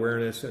that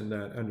awareness and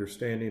that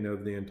understanding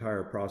of the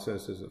entire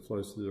process as it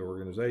flows through the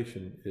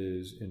organization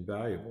is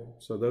invaluable.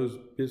 So those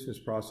business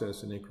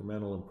process and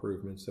incremental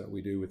improvements that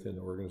we do within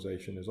the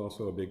organization is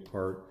also a big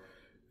part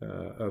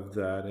of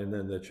that. And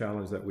then the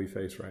challenge that we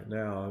face right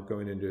now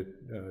going into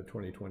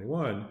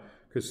 2021,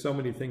 because so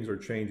many things are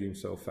changing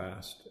so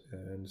fast.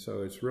 And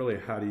so it's really,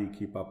 how do you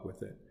keep up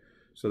with it?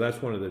 So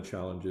that's one of the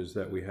challenges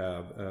that we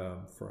have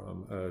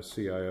from a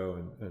CIO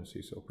and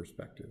CISO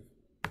perspective.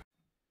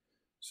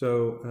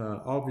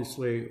 So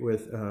obviously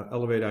with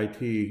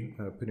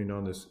ElevateIT putting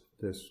on this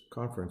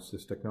conference,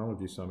 this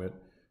technology summit,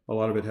 a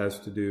lot of it has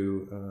to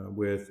do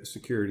with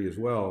security as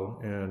well,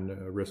 and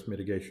risk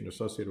mitigation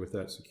associated with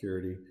that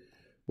security.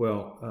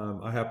 Well,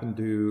 I happen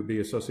to be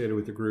associated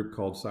with a group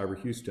called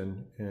ORBIE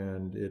Houston,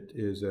 and it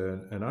is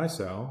an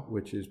ISAO,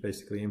 which is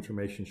basically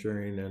information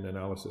sharing and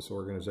analysis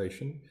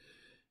organization.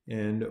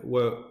 And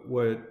what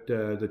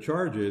the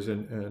charge is,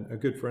 and a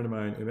good friend of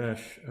mine,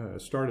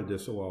 Umesh, started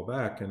this a while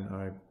back, and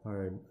I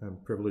am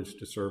privileged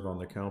to serve on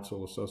the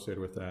council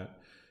associated with that.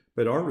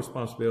 But our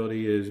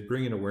responsibility is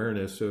bringing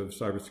awareness of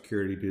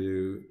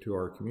cybersecurity to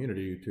our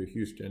community, to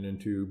Houston, and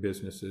to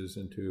businesses,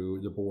 and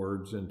to the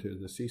boards, and to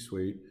the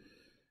C-suite,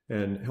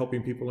 and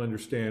helping people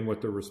understand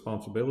what their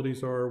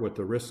responsibilities are, what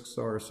the risks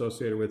are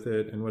associated with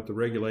it, and what the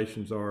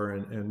regulations are,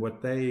 and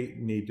what they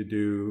need to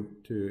do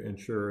to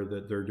ensure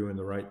that they're doing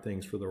the right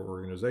things for their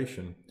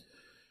organization.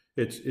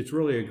 It's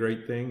really a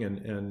great thing,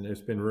 and it's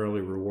been really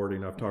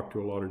rewarding. I've talked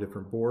to a lot of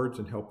different boards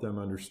and helped them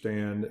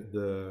understand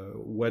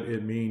what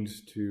it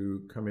means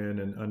to come in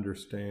and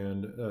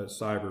understand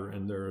cyber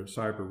and their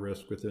cyber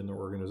risk within the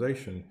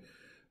organization.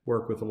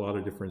 Work with a lot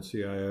of different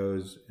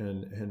CIOs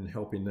and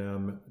helping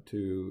them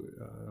to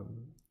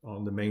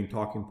on the main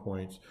talking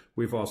points.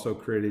 We've also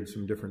created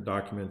some different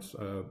documents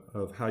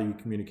of how you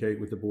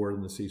communicate with the board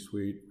and the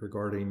C-suite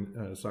regarding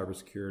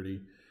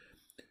cybersecurity.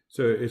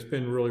 So it's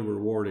been really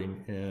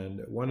rewarding,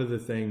 and one of the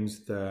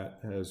things that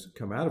has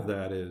come out of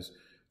that is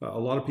a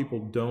lot of people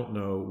don't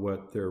know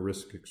what their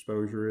risk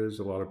exposure is.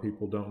 A lot of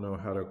people don't know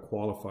how to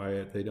qualify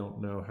it. They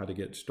don't know how to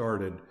get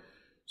started.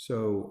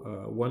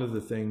 So one of the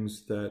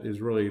things that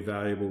is really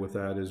valuable with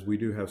that is we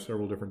do have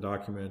several different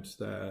documents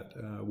that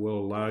will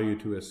allow you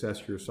to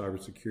assess your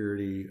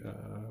cybersecurity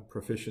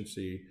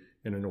proficiency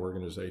in an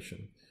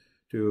organization,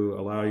 to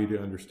allow you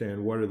to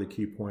understand what are the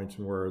key points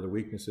and where are the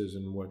weaknesses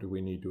and what do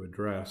we need to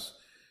address.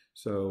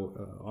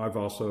 So I've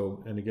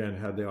also, and again,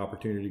 had the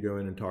opportunity to go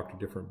in and talk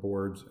to different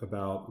boards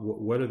about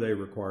what are they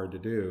required to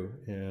do,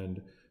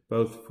 and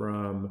both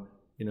from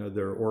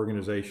their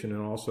organization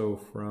and also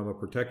from a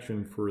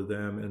protection for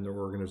them and their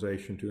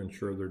organization to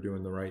ensure they're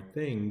doing the right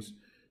things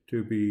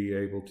to be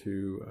able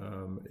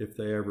to, if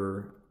they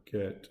ever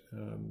get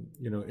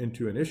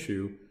into an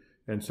issue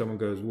and someone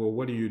goes, well,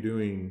 what are you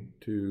doing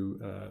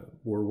to,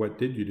 or what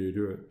did you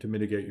do to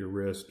mitigate your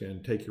risk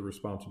and take your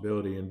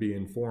responsibility and be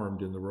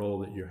informed in the role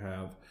that you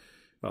have.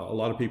 A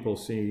lot of people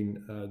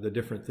seen the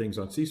different things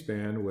on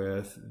C-SPAN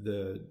with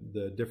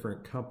the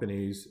different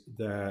companies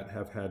that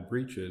have had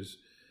breaches,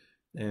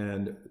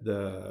 and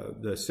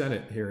the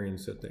Senate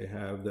hearings that they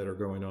have that are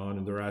going on,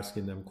 and they're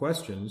asking them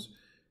questions,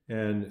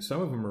 and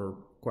some of them are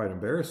quite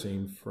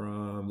embarrassing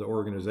from the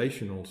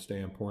organizational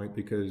standpoint,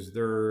 because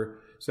they're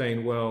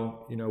saying,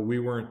 well,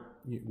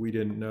 we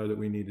didn't know that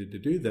we needed to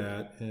do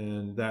that,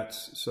 and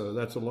that's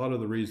a lot of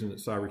the reason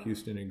that ORBIE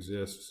Houston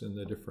exists, and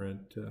the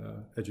different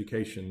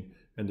education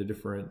and the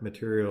different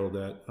material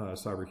that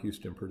ORBIE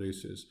Houston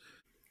produces.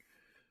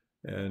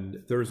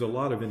 And there's a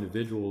lot of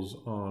individuals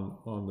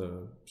on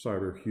the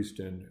ORBIE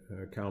Houston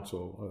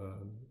Council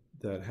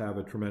that have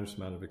a tremendous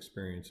amount of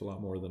experience, a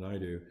lot more than I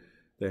do.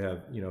 They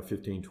have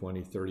 15,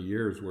 20, 30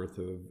 years worth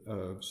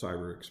of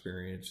cyber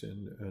experience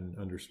and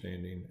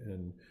understanding,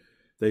 and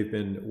they've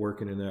been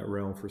working in that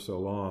realm for so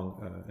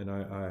long, and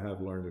I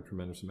have learned a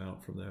tremendous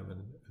amount from them.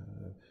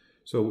 And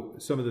so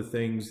some of the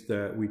things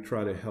that we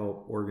try to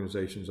help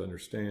organizations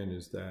understand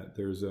is that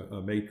there's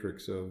a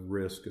matrix of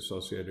risk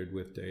associated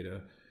with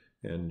data.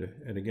 And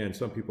again,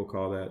 some people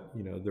call that,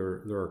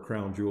 there are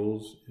crown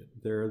jewels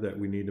there that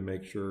we need to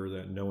make sure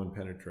that no one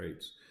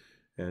penetrates.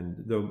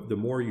 And the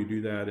more you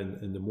do that,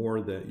 and the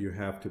more that you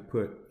have to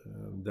put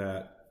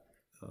that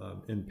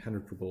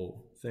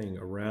impenetrable thing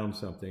around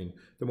something,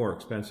 the more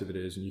expensive it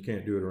is, and you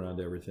can't do it around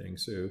everything.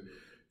 So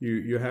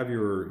you have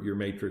your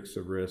matrix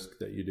of risk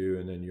that you do,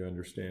 and then you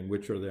understand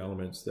which are the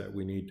elements that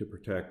we need to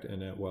protect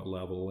and at what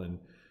level. And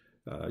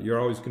you're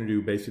always going to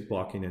do basic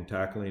blocking and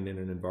tackling in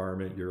an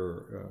environment.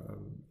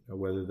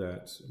 Whether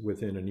that's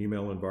within an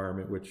email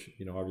environment, which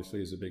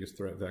obviously is the biggest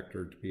threat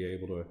vector to be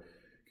able to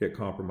get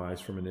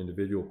compromised from an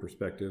individual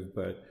perspective,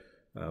 but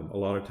a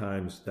lot of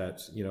times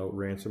that's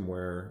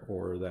ransomware,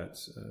 or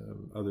that's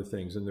other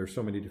things. And there's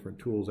so many different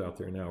tools out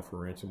there now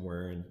for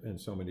ransomware,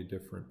 and so many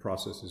different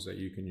processes that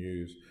you can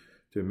use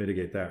to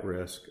mitigate that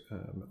risk,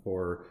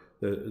 or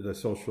the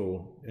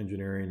social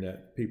engineering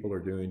that people are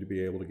doing to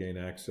be able to gain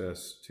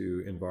access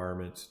to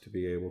environments, to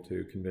be able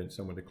to convince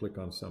someone to click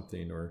on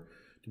something, or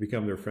to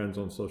become their friends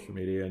on social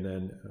media, and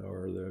then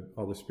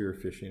all the spear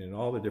phishing and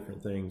all the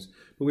different things.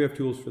 But we have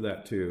tools for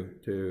that too,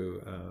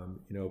 to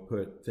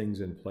put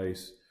things in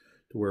place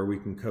to where we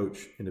can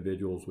coach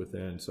individuals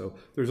within. So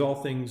there's all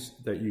things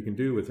that you can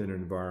do within an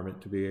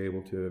environment to be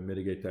able to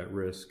mitigate that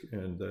risk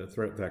and the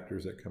threat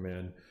vectors that come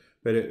in.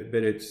 But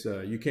it's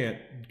you can't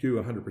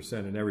do 100%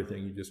 in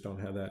everything. You just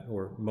don't have that,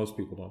 or most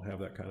people don't have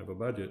that kind of a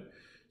budget.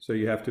 So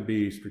you have to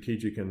be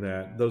strategic in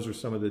that. Those are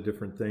some of the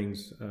different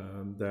things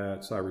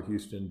that Cyber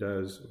Houston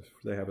does.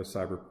 They have a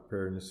cyber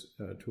preparedness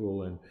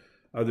tool and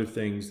other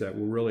things that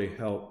will really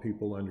help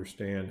people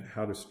understand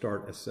how to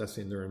start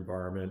assessing their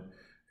environment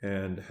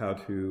and how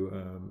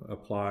to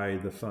apply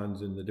the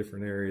funds in the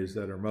different areas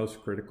that are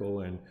most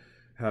critical, and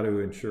how to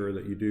ensure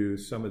that you do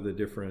some of the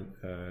different,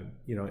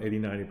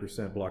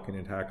 80–90% blocking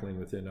and tackling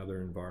within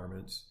other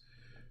environments.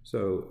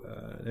 So,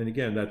 and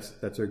again,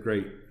 that's a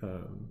great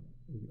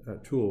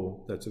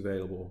tool that's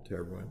available to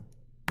everyone.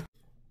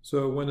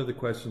 So one of the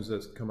questions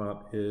that's come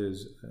up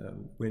is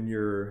when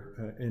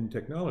you're in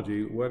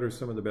technology, what are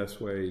some of the best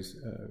ways?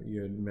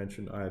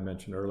 I had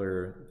mentioned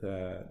earlier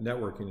that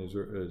networking is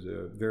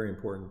a very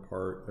important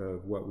part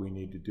of what we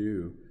need to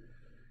do.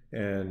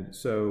 And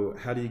so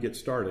how do you get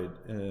started?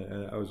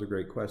 That was a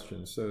great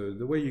question. So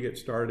the way you get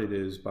started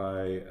is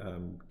by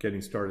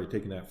getting started,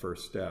 taking that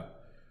first step.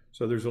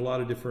 So there's a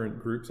lot of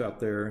different groups out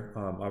there,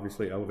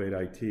 obviously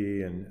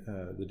ElevateIT and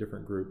the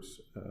different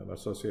groups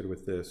associated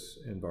with this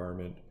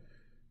environment,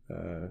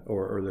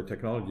 or the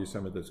technology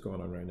summit that's going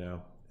on right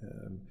now.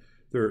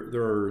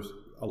 There's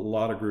a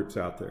lot of groups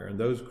out there, and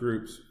those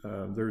groups,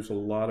 there's a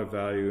lot of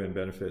value and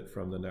benefit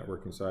from the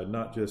networking side,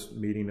 not just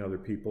meeting other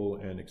people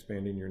and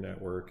expanding your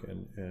network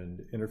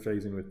and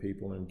interfacing with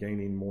people and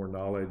gaining more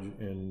knowledge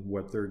in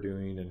what they're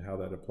doing and how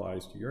that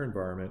applies to your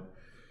environment,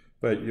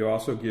 but it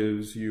also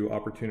gives you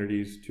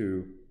opportunities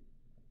to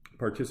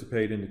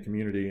participate in the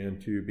community and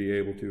to be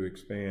able to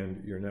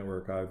expand your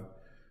network.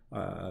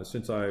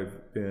 Since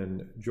I've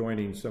been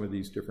joining some of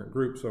these different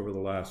groups over the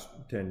last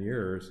 10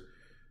 years,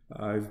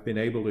 I've been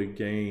able to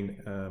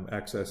gain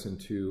access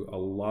into a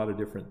lot of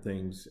different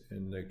things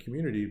in the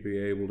community to be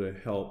able to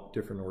help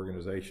different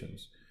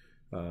organizations.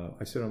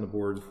 I sit on the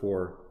boards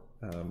for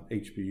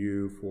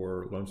HBU,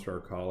 for Lone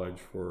Star College,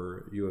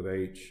 for U of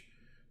H,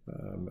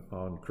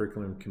 on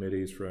curriculum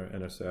committees for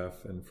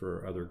NSF and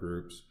for other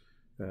groups,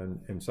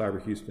 and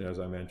Cyber Houston, as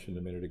I mentioned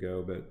a minute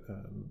ago. But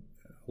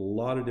a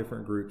lot of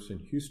different groups in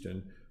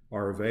Houston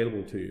are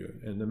available to you.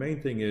 And the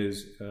main thing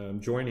is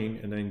joining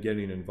and then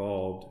getting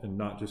involved, and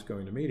not just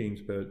going to meetings,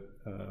 but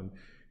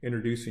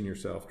introducing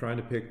yourself, trying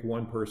to pick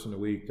one person a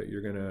week that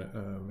you're gonna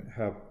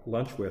have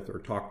lunch with or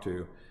talk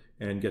to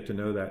and get to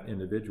know that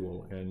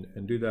individual, and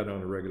do that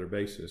on a regular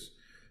basis.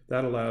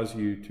 That allows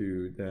you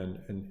to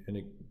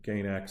then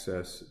gain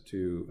access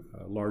to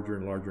a larger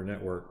and larger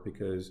network,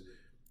 because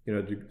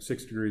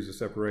 6 degrees of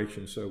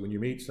separation. So when you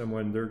meet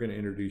someone, they're going to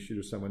introduce you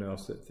to someone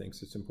else that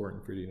thinks it's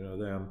important for you to know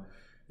them.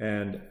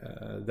 And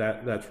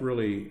that's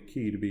really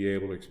key to be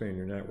able to expand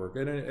your network.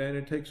 And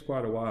it takes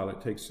quite a while.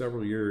 It takes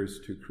several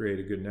years to create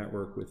a good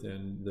network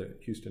within the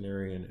Houston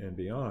area and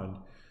beyond.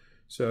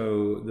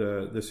 So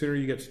the sooner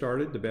you get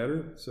started, the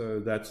better. So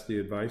that's the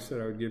advice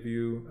that I would give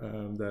you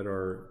that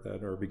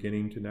are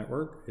beginning to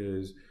network,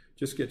 is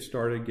just get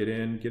started, get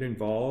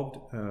involved,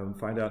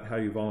 find out how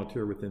you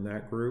volunteer within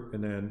that group,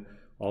 and then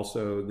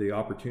also the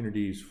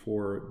opportunities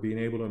for being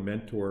able to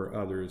mentor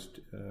others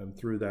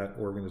through that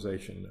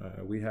organization.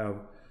 We have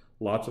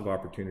lots of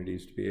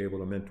opportunities to be able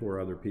to mentor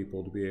other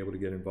people, to be able to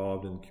get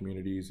involved in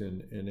communities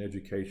and in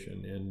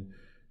education, in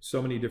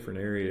so many different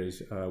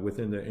areas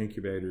within the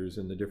incubators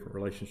and the different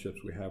relationships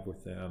we have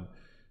with them.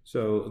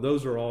 So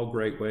those are all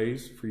great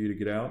ways for you to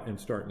get out and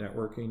start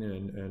networking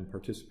and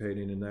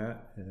participating in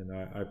that. And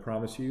I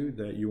promise you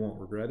that you won't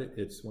regret it.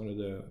 It's one of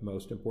the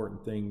most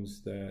important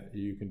things that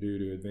you can do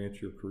to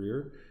advance your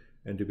career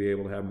and to be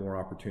able to have more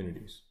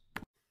opportunities.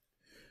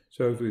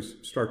 So as we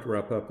start to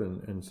wrap up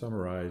and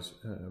summarize,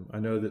 I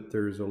know that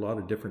there's a lot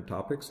of different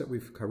topics that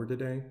we've covered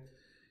today.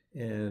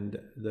 And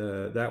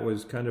that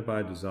was kind of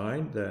by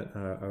design, that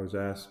I was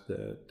asked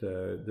that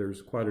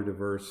there's quite a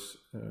diverse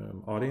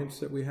audience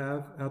that we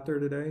have out there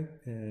today,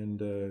 and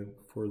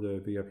for the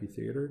VIP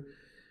Theater.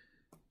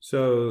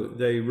 So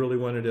they really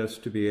wanted us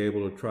to be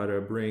able to try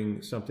to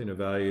bring something of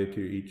value to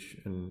each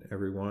and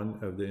every one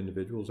of the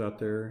individuals out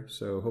there.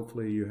 So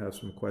hopefully you have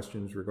some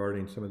questions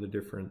regarding some of the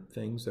different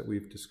things that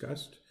we've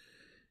discussed.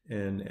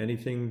 And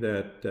anything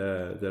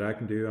that I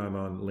can do, I'm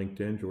on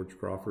LinkedIn, George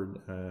Crawford.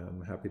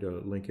 I'm happy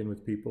to link in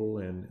with people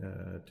and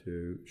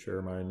to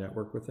share my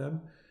network with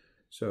them.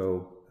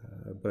 So,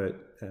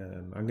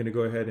 I'm going to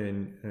go ahead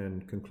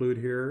and conclude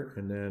here,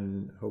 and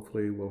then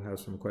hopefully we'll have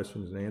some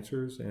questions and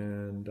answers.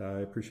 And I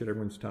appreciate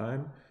everyone's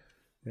time,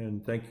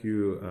 and thank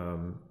you,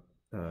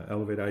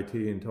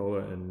 ElevateIT and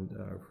TOLA, and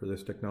for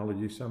this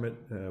technology summit.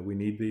 We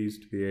need these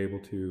to be able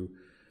to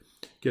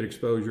get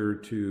exposure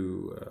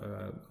to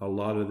a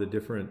lot of the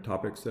different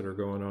topics that are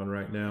going on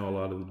right now, a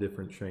lot of the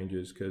different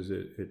changes, because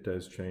it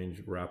does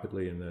change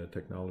rapidly in the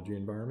technology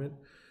environment.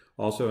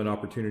 Also an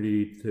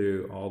opportunity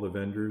to all the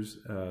vendors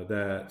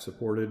that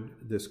supported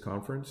this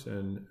conference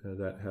and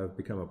that have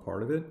become a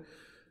part of it.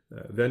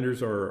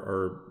 Vendors are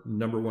our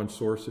 #1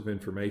 source of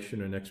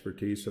information and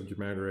expertise, subject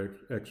matter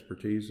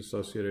expertise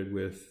associated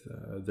with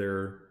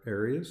their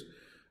areas.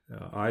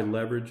 I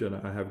leverage, and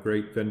I have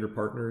great vendor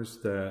partners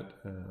that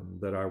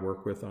that I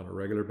work with on a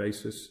regular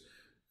basis,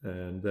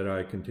 and that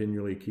I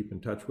continually keep in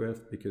touch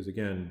with, because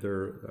again,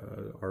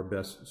 they're our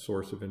best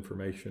source of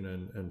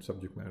information and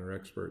subject matter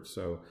experts.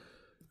 So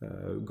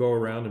go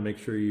around and make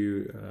sure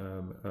you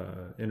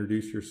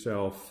introduce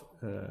yourself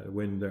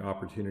when the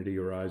opportunity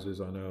arises.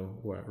 I know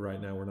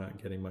right now we're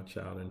not getting much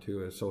out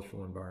into a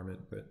social environment,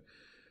 but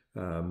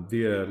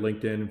via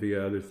LinkedIn,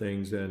 via other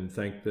things, and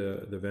thank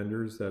the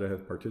vendors that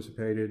have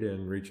participated,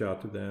 and reach out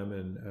to them,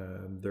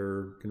 and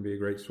they're going to be a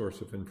great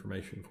source of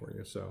information for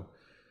you. So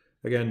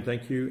again,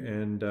 thank you,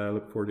 and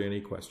look forward to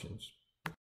any questions.